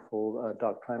wonderful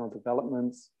doctrinal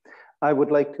developments. I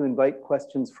would like to invite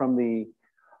questions from the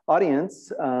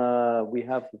audience. We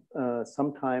have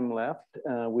some time left.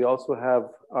 We also have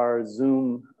our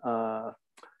Zoom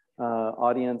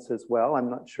audience as well. I'm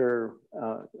not sure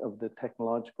of the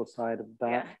technological side of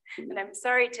that. Yeah. And I'm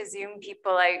sorry to Zoom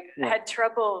people. I had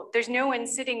trouble. There's no one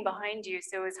sitting behind you,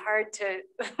 so it's hard to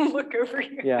look over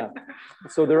you. Yeah.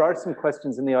 So there are some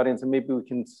questions in the audience, and maybe we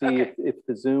can see if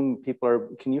the Zoom people are.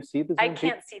 Can you see the Zoom I can't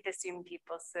people? see the Zoom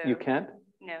people. So you can't?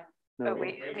 No. No. Oh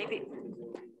wait, maybe.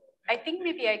 I think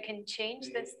maybe I can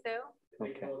change this though.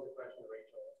 Okay.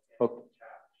 Okay.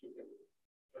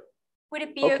 Would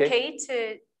it be okay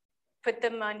to put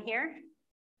them on here?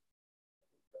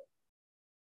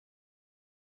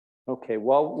 Okay,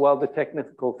 while the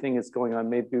technical thing is going on,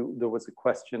 maybe there was a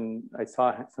question. I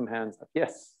saw some hands up.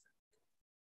 Yes.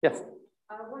 Yes.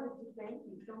 I wanted to thank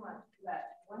you so much for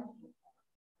that wonderful talk.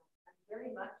 I'm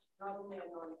very much not only a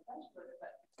non-expert,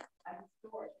 but a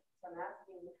historian. So I'm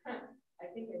asking, I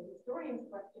think, a historian's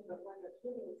question, but one that's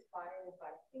really inspired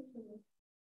by thinking of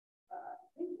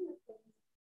things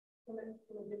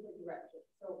from a different direction.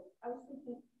 So I was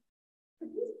thinking,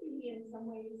 could this be in some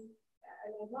ways,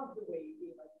 and I love the way you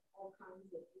gave us all kinds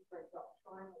of different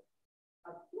doctrinal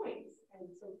points,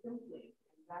 and so simply,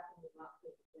 and backing it up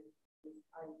with this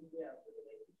idea of the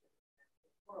relationship in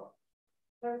the world.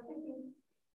 So I was thinking,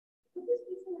 could this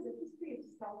be seen as a history of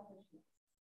selfishness?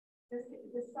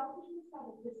 The selfishness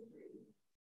of history,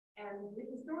 and the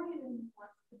historian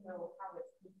wants to know how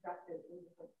it's constructed in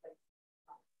different places.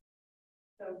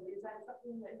 So is that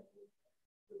something that you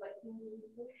would like to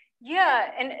know?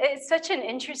 Yeah, and it's such an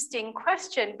interesting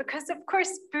question because, of course,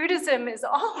 Buddhism is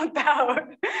all about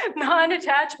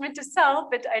non-attachment to self.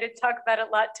 But I didn't talk about it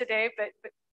a lot today, but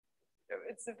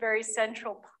it's a very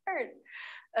central part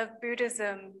of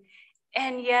Buddhism.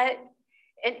 And yet,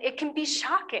 and it can be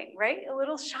shocking, right? A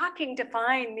little shocking to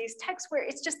find these texts where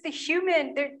it's just the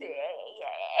human,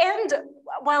 and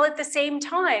while at the same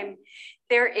time,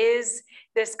 there is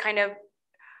this kind of,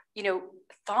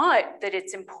 thought that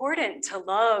it's important to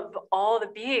love all the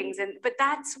beings. But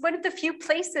that's one of the few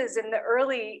places in the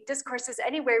early discourses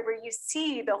anyway, where you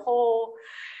see the whole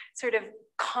sort of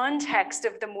context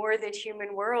of the more than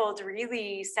human world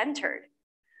really centered.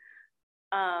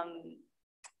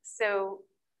 So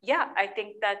yeah, I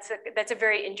think that's a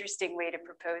very interesting way to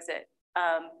propose it.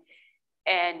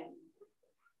 And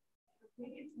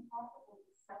maybe it's impossible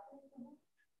to separate them,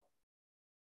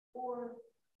 or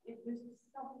if this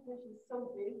self-definition is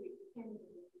so big it can't even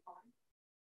be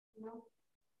defined,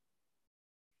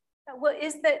 Well,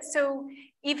 is that so?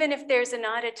 Even if there's a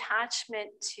not attachment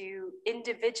to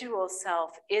individual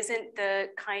self, isn't the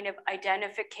kind of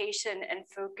identification and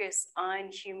focus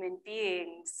on human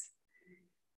beings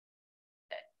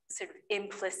sort of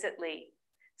implicitly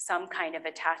some kind of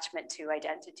attachment to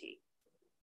identity?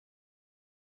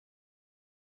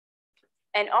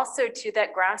 And also to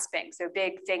that grasping, so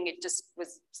big thing, it just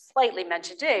was slightly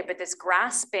mentioned today, but this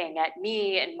grasping at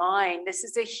me and mine, this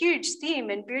is a huge theme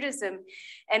in Buddhism.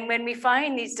 And when we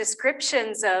find these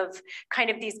descriptions of kind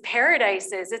of these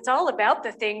paradises, it's all about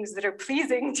the things that are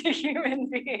pleasing to human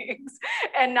beings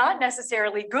and not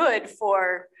necessarily good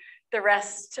for the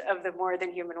rest of the more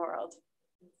than human world.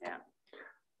 Yeah.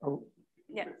 Oh.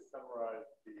 Yeah. Summarize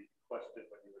the question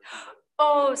when you were.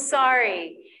 Oh,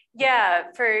 sorry.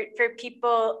 Yeah, for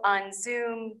people on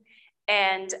Zoom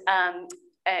and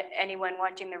anyone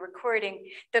watching the recording,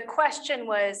 the question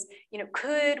was,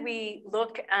 could we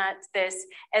look at this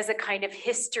as a kind of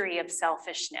history of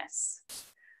selfishness?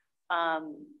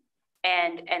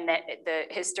 and that the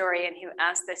historian who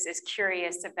asked this is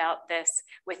curious about this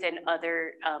within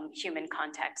other human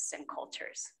contexts and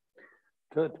cultures.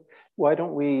 Good. Why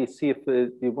don't we see if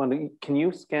you want to, can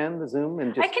you scan the Zoom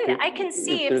and just? I can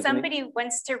see if somebody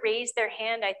wants to raise their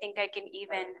hand. I think I can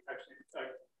even.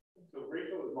 So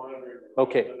Rachel is monitoring.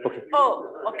 Okay, okay.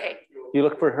 Oh, okay. You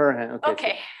look for her hand,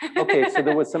 okay. Okay. Okay, so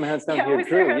there was some hands down here, was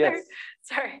Drew, there yes.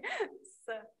 Sorry.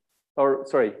 So. Or,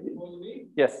 sorry,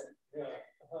 yes. Yeah.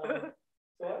 So I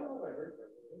don't know if I heard that.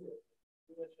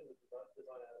 You mentioned the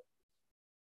design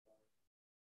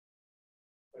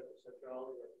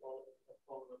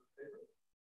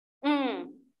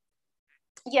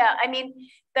Yeah, I mean,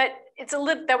 that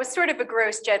was sort of a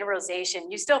gross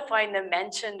generalization. You still find them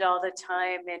mentioned all the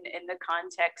time in the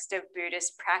context of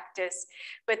Buddhist practice,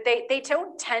 but they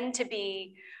don't tend to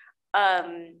be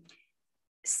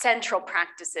central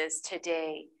practices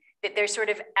today. That they're sort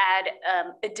of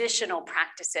additional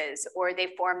practices, or they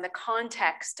form the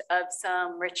context of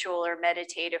some ritual or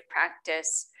meditative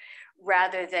practice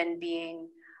rather than being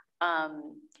a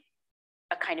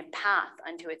kind of path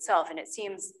unto itself. And it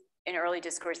seems in early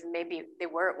discourse, maybe they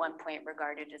were at one point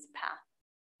regarded as a path.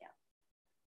 Yeah.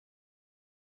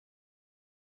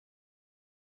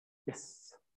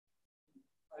 Yes.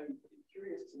 I'm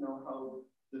curious to know how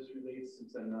this relates,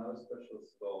 since I'm not a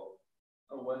specialist at all,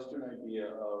 a Western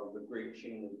idea of the great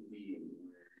chain of being,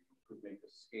 where you could make a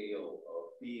scale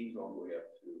of beings all the way up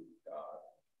to God.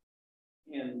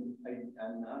 And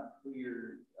I'm not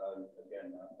clear,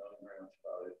 again, not knowing very much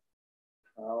about it,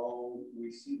 how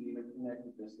we see the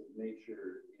interconnectedness of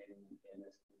nature in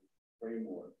this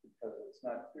framework, because it's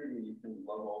not clear to me you can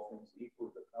love all things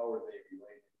equal, but how are they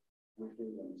related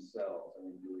within themselves? I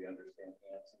mean, do we understand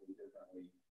ants any differently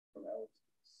from elephants?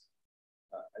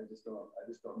 I just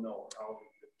don't know how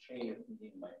the chain of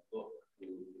being might look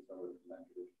through these other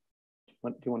dimensions.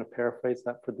 Do you want to paraphrase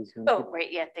that for the Zoom? Oh,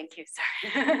 right. Yeah, thank you.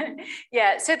 Sorry.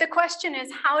 Yeah, so the question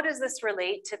is, how does this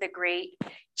relate to the great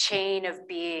chain of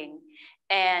being?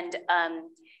 And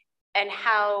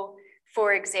how,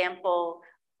 for example,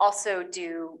 also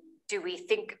do we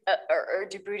think, or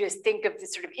do Buddhists think of the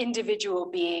sort of individual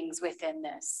beings within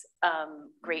this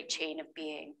great chain of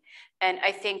being? And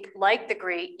I think, like the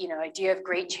great, idea of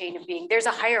great chain of being, there's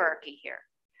a hierarchy here.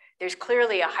 There's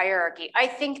clearly a hierarchy. I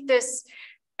think this,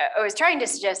 I was trying to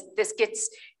suggest this gets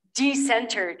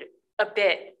decentered a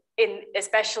bit,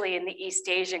 especially in the East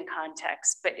Asian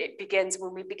context, but it begins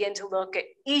when we begin to look at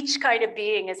each kind of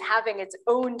being as having its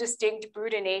own distinct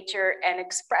Buddha nature and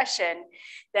expression,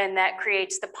 then that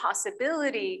creates the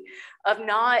possibility of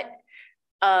not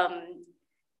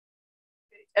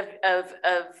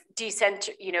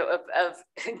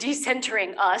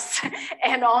decentering us,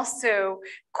 and also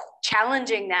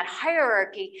challenging that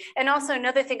hierarchy. And also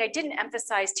another thing I didn't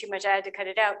emphasize too much, I had to cut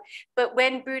it out, but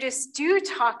when Buddhists do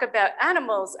talk about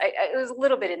animals, it was a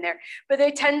little bit in there, but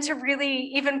they tend to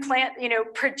really even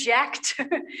project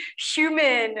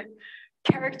human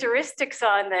characteristics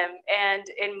on them. And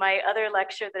in my other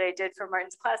lecture that I did for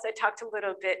Martin's class, I talked a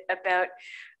little bit about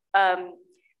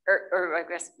or I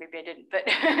guess maybe I didn't, but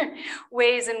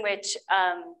ways in which,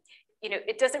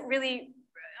 it doesn't really,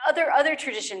 other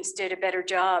traditions did a better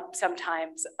job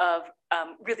sometimes of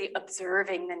really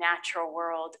observing the natural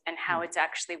world and how it's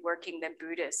actually working than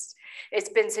Buddhists. It's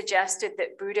been suggested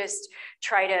that Buddhists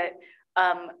try to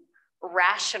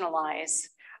rationalize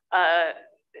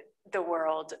the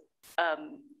world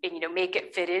and make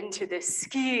it fit into this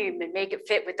scheme and make it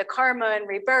fit with the karma and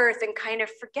rebirth, and kind of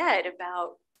forget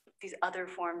about these other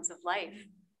forms of life.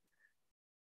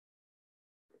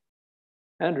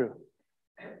 Andrew.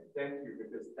 Thank you,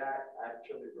 because that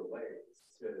actually relates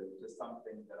to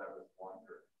something that I was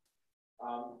wondering.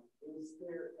 Is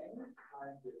there any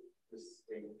kind of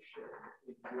distinction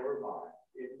in your mind,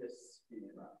 in this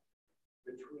schema,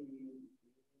 between beings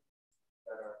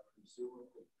that are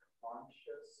presumably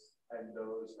conscious and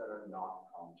those that are not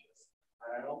conscious?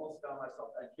 And I almost found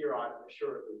myself, and here I'm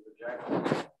assuredly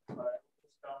projecting, but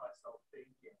found myself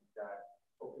thinking that,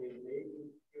 okay, maybe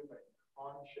human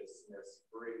consciousness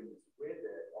brings with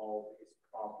it all these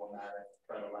problematic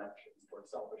predilections for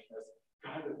selfishness,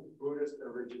 kind of Buddhist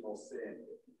original sin,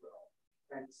 if you will.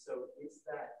 And so is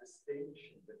that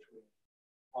distinction between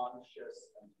conscious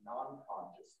and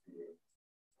non-conscious beings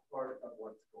part of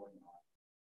what's going on?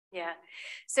 Yeah,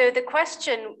 so the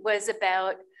question was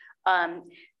about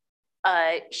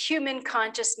human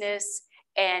consciousness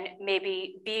and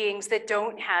maybe beings that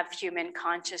don't have human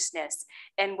consciousness,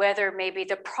 and whether maybe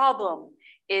the problem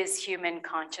is human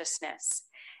consciousness.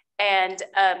 And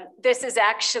this is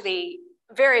actually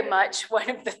very much one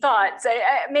of the thoughts.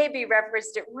 I maybe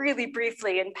referenced it really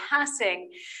briefly in passing,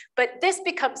 but this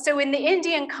becomes, so in the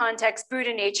Indian context,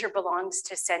 Buddha nature belongs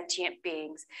to sentient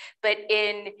beings. But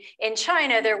in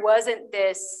China, there wasn't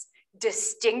this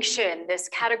distinction, this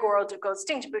categorical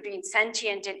distinction between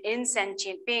sentient and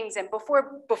insentient beings. And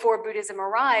before Buddhism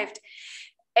arrived,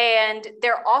 and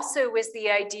there also was the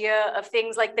idea of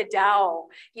things like the Tao,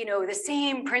 you know, the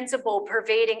same principle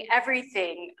pervading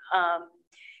everything,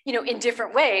 you know, in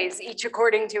different ways, each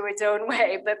according to its own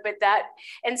way, but that,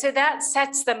 and so that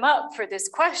sets them up for this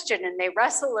question, and they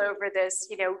wrestle over this,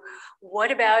 you know,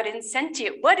 what about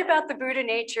insentient? What about the Buddha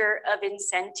nature of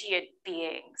insentient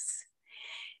beings?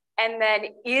 And then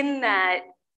in that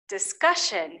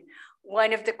discussion,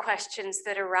 one of the questions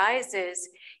that arises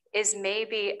is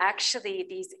maybe actually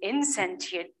these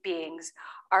insentient beings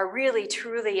are really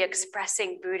truly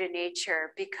expressing Buddha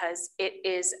nature, because it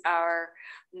is our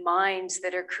minds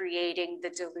that are creating the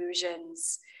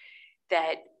delusions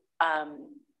that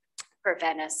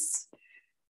prevent us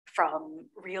from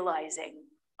realizing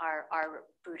our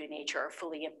Buddha nature or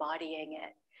fully embodying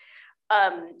it.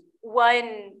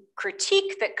 One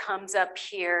critique that comes up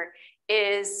here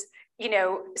is, you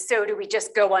know, so do we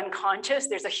just go unconscious?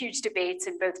 There's a huge debates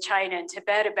in both China and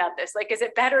Tibet about this. Like, is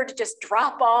it better to just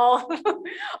drop all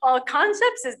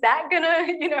concepts? Is that gonna,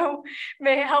 you know,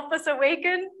 may help us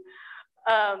awaken?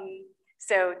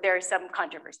 So there's some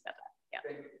controversy about that.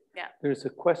 Yeah, yeah. There's a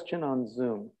question on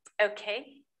Zoom.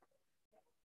 Okay.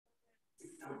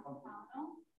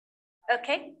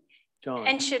 Okay. John.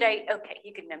 And should I? Okay,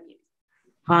 you can unmute.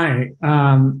 Hi.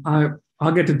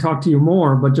 I'll get to talk to you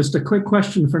more, but just a quick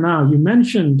question for now. You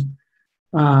mentioned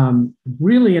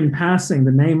really in passing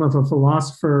the name of a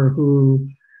philosopher who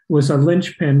was a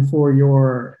linchpin for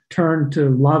your turn to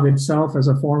love itself as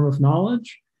a form of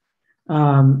knowledge.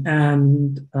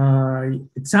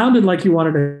 It sounded like you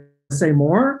wanted to say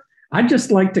more. I'd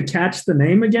just like to catch the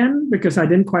name again because I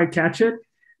didn't quite catch it.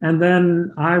 And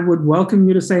then I would welcome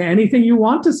you to say anything you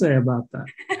want to say about that.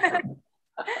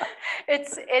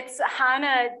 It's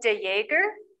Hannah de Jager.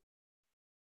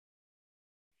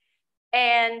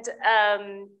 And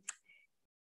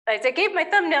as I gave my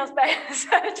thumbnails by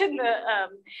such in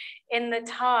the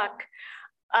talk.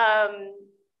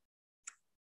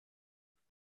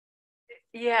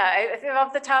 Yeah,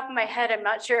 off the top of my head, I'm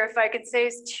not sure if I could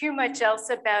say too much else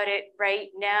about it right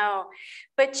now,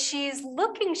 but she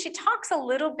talks a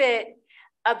little bit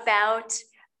about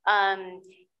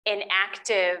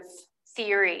enactive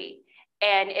theory,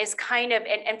 and is kind of,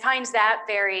 and finds that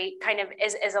very kind of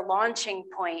as a launching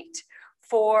point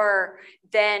for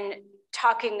then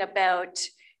talking about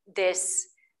this,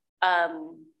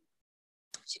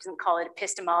 she doesn't call it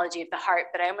epistemology of the heart,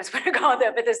 but I almost want to call it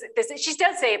that, but this, she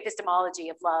does say epistemology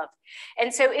of love.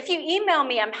 And so if you email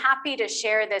me, I'm happy to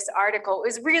share this article. It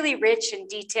was really rich and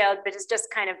detailed, but it's just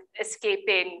kind of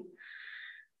escaping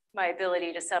my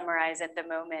ability to summarize at the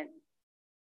moment.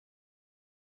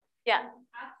 Yeah.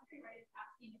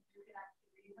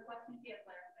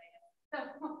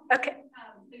 Okay.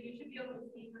 So you should be able to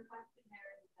see her question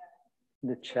there in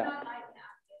the chat.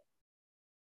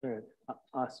 Good.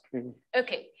 Austrian.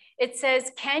 Okay. It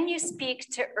says, can you speak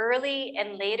to early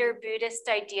and later Buddhist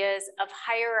ideas of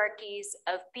hierarchies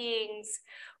of beings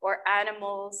or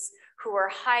animals who are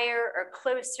higher or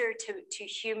closer to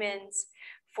humans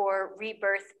for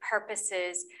rebirth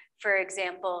purposes, for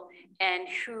example, and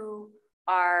who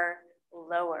are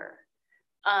lower?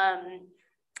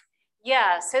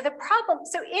 Yeah, so the problem,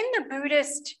 so in the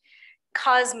Buddhist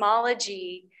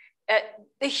cosmology,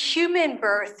 the human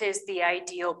birth is the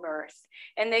ideal birth.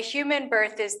 And the human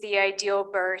birth is the ideal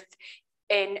birth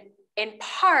in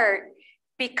part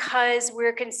because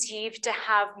we're conceived to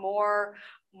have more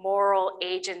moral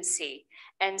agency.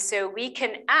 And so we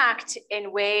can act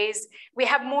in ways, we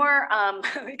have more,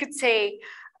 we could say,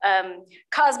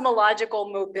 cosmological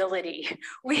mobility.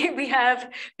 We have,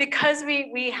 because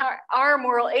we are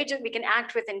moral agent, we can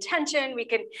act with intention. We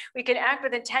can act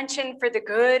with intention for the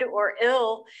good or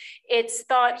ill. It's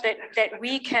thought that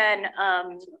we can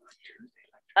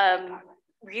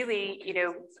really, you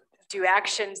know, do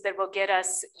actions that will get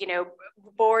us, you know,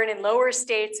 born in lower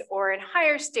states or in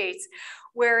higher states,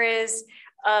 whereas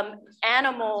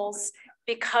animals,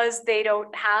 because they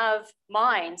don't have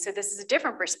minds, so this is a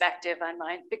different perspective on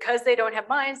mind, because they don't have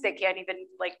minds, they can't even,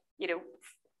 like, you know,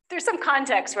 there's some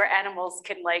context where animals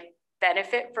can like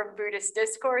benefit from Buddhist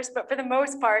discourse, but for the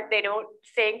most part, they don't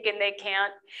think, and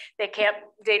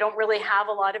they don't really have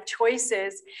a lot of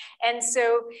choices. And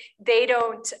so they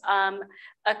don't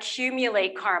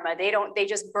accumulate karma. They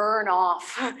just burn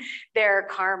off their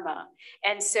karma.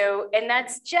 And so, and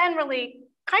that's generally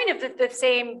kind of the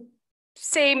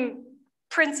same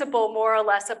principle more or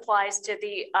less applies to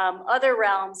the other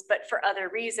realms, but for other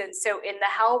reasons. So in the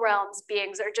hell realms,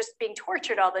 beings are just being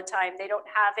tortured all the time. They don't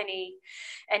have any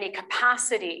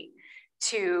capacity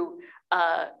to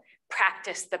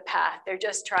practice the path. They're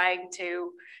just trying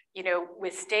to,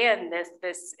 withstand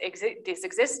this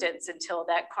existence until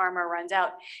that karma runs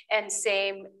out. And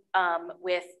same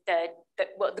with the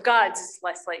gods is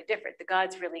slightly different. The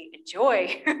gods really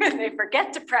enjoy, they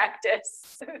forget to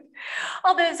practice.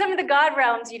 Although some of the God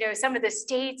realms, some of the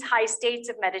states, high states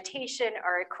of meditation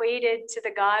are equated to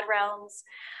the God realms.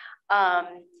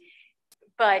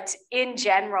 But in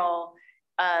general,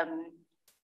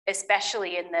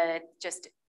 especially in the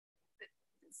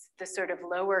sort of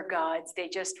lower gods, they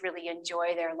just really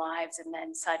enjoy their lives, and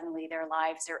then suddenly their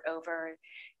lives are over.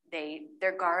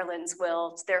 Their garlands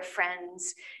wilt, their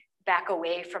friends back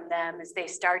away from them as they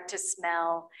start to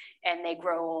smell, and they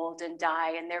grow old and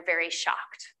die, and they're very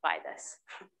shocked by this.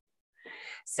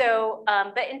 So,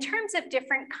 but in terms of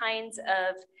different kinds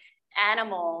of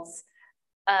animals,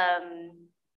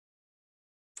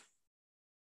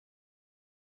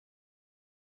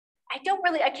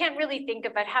 I can't really think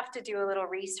of, I'd have to do a little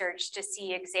research to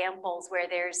see examples where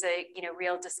there's a,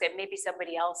 real discussion. Maybe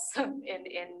somebody else in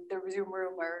the Zoom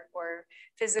room or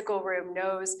physical room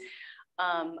knows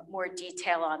more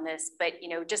detail on this, but,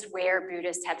 just where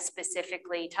Buddhists have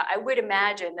specifically, I would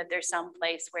imagine that there's some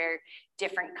place where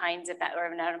different kinds of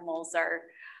animals are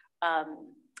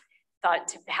thought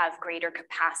to have greater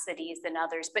capacities than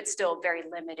others, but still very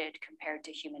limited compared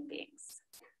to human beings.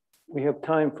 We have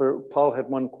time for, Paul had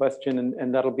one question,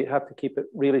 and that'll have to keep it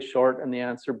really short and the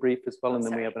answer brief as well, and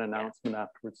then we have an announcement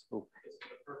afterwards. So. This is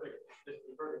the perfect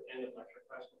end of lecture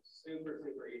question. Super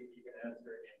easy. You can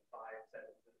answer in 5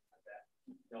 sentences like that.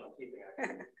 No, I'm keeping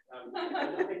actually. I'm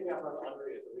just picking up on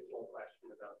Andrea's original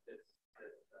question about this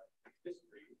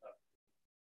history.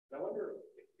 And I wonder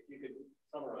if you could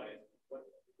summarize what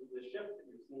the shift that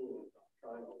you've seen in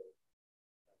triangle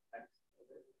text.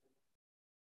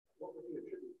 What would you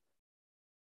attribute?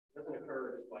 It doesn't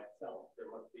occur just by itself.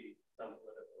 There must be some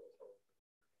political or social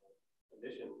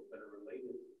conditions that are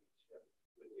related to these shifts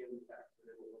within text.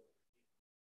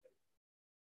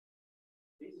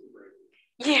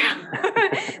 Yeah.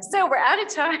 So we're out of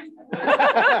time.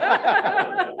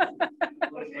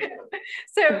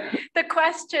 So the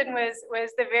question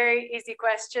was the very easy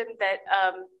question that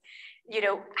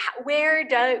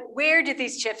where do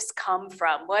these shifts come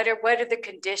from? What are the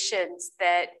conditions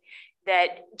that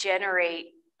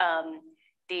generate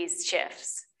these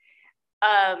shifts?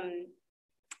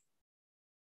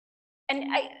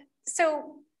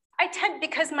 I tend,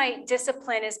 because my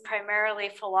discipline is primarily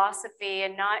philosophy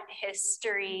and not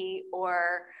history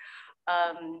or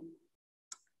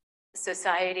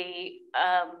society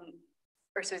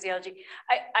or sociology,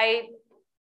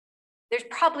 there's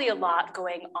probably a lot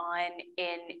going on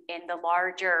in the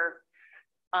larger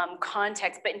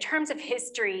context, but in terms of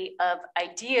history of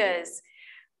ideas,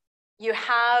 you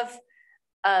have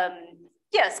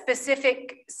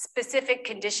specific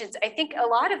conditions. I think a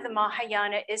lot of the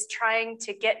Mahayana is trying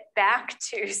to get back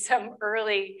to some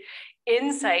early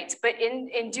insights, but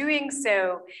in doing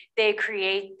so, they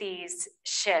create these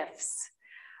shifts.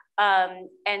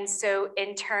 And so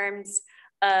in terms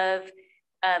of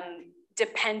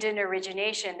dependent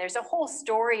origination, there's a whole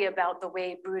story about the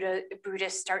way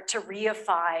Buddhists start to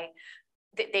reify.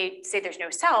 They say there's no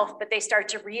self, but they start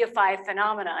to reify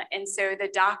phenomena. And so the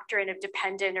doctrine of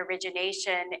dependent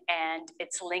origination and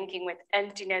its linking with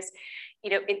emptiness,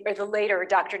 or the later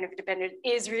doctrine of dependence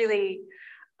is really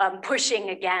pushing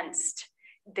against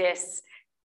this,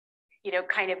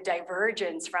 kind of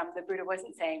divergence from the Buddha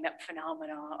wasn't saying that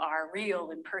phenomena are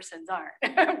real and persons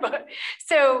aren't. But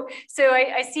so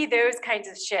I see those kinds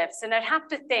of shifts, and I'd have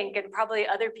to think, and probably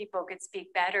other people could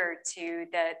speak better to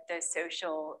the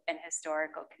social and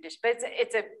historical condition. But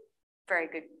it's a very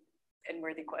good and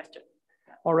worthy question.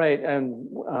 All right, and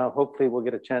hopefully we'll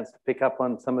get a chance to pick up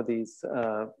on some of these.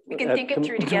 We can think it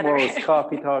through together. Tomorrow's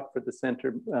coffee talk for the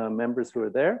center members who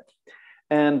are there.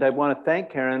 And I want to thank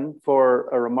Karin for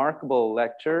a remarkable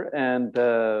lecture, and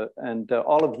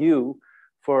all of you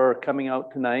for coming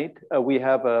out tonight. We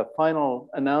have a final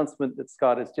announcement that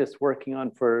Scott is just working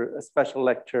on for a special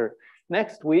lecture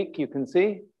next week, you can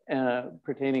see,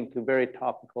 pertaining to very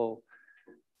topical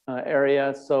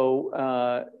area. So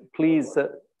please,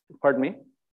 pardon me,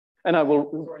 and I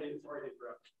will. Sorry to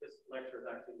interrupt. This lecture is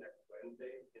actually next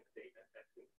Wednesday. It's date at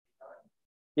 2:50 time.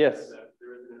 Yes.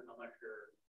 There is a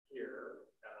lecture here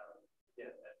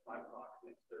at 5 o'clock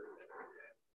next Thursday.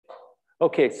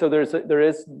 Okay, so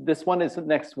this one is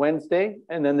next Wednesday,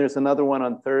 and then there's another one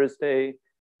on Thursday,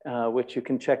 which you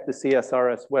can check the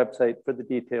CSRS website for the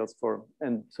details for.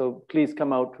 And so please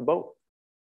come out to both.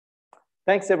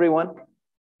 Thanks, everyone.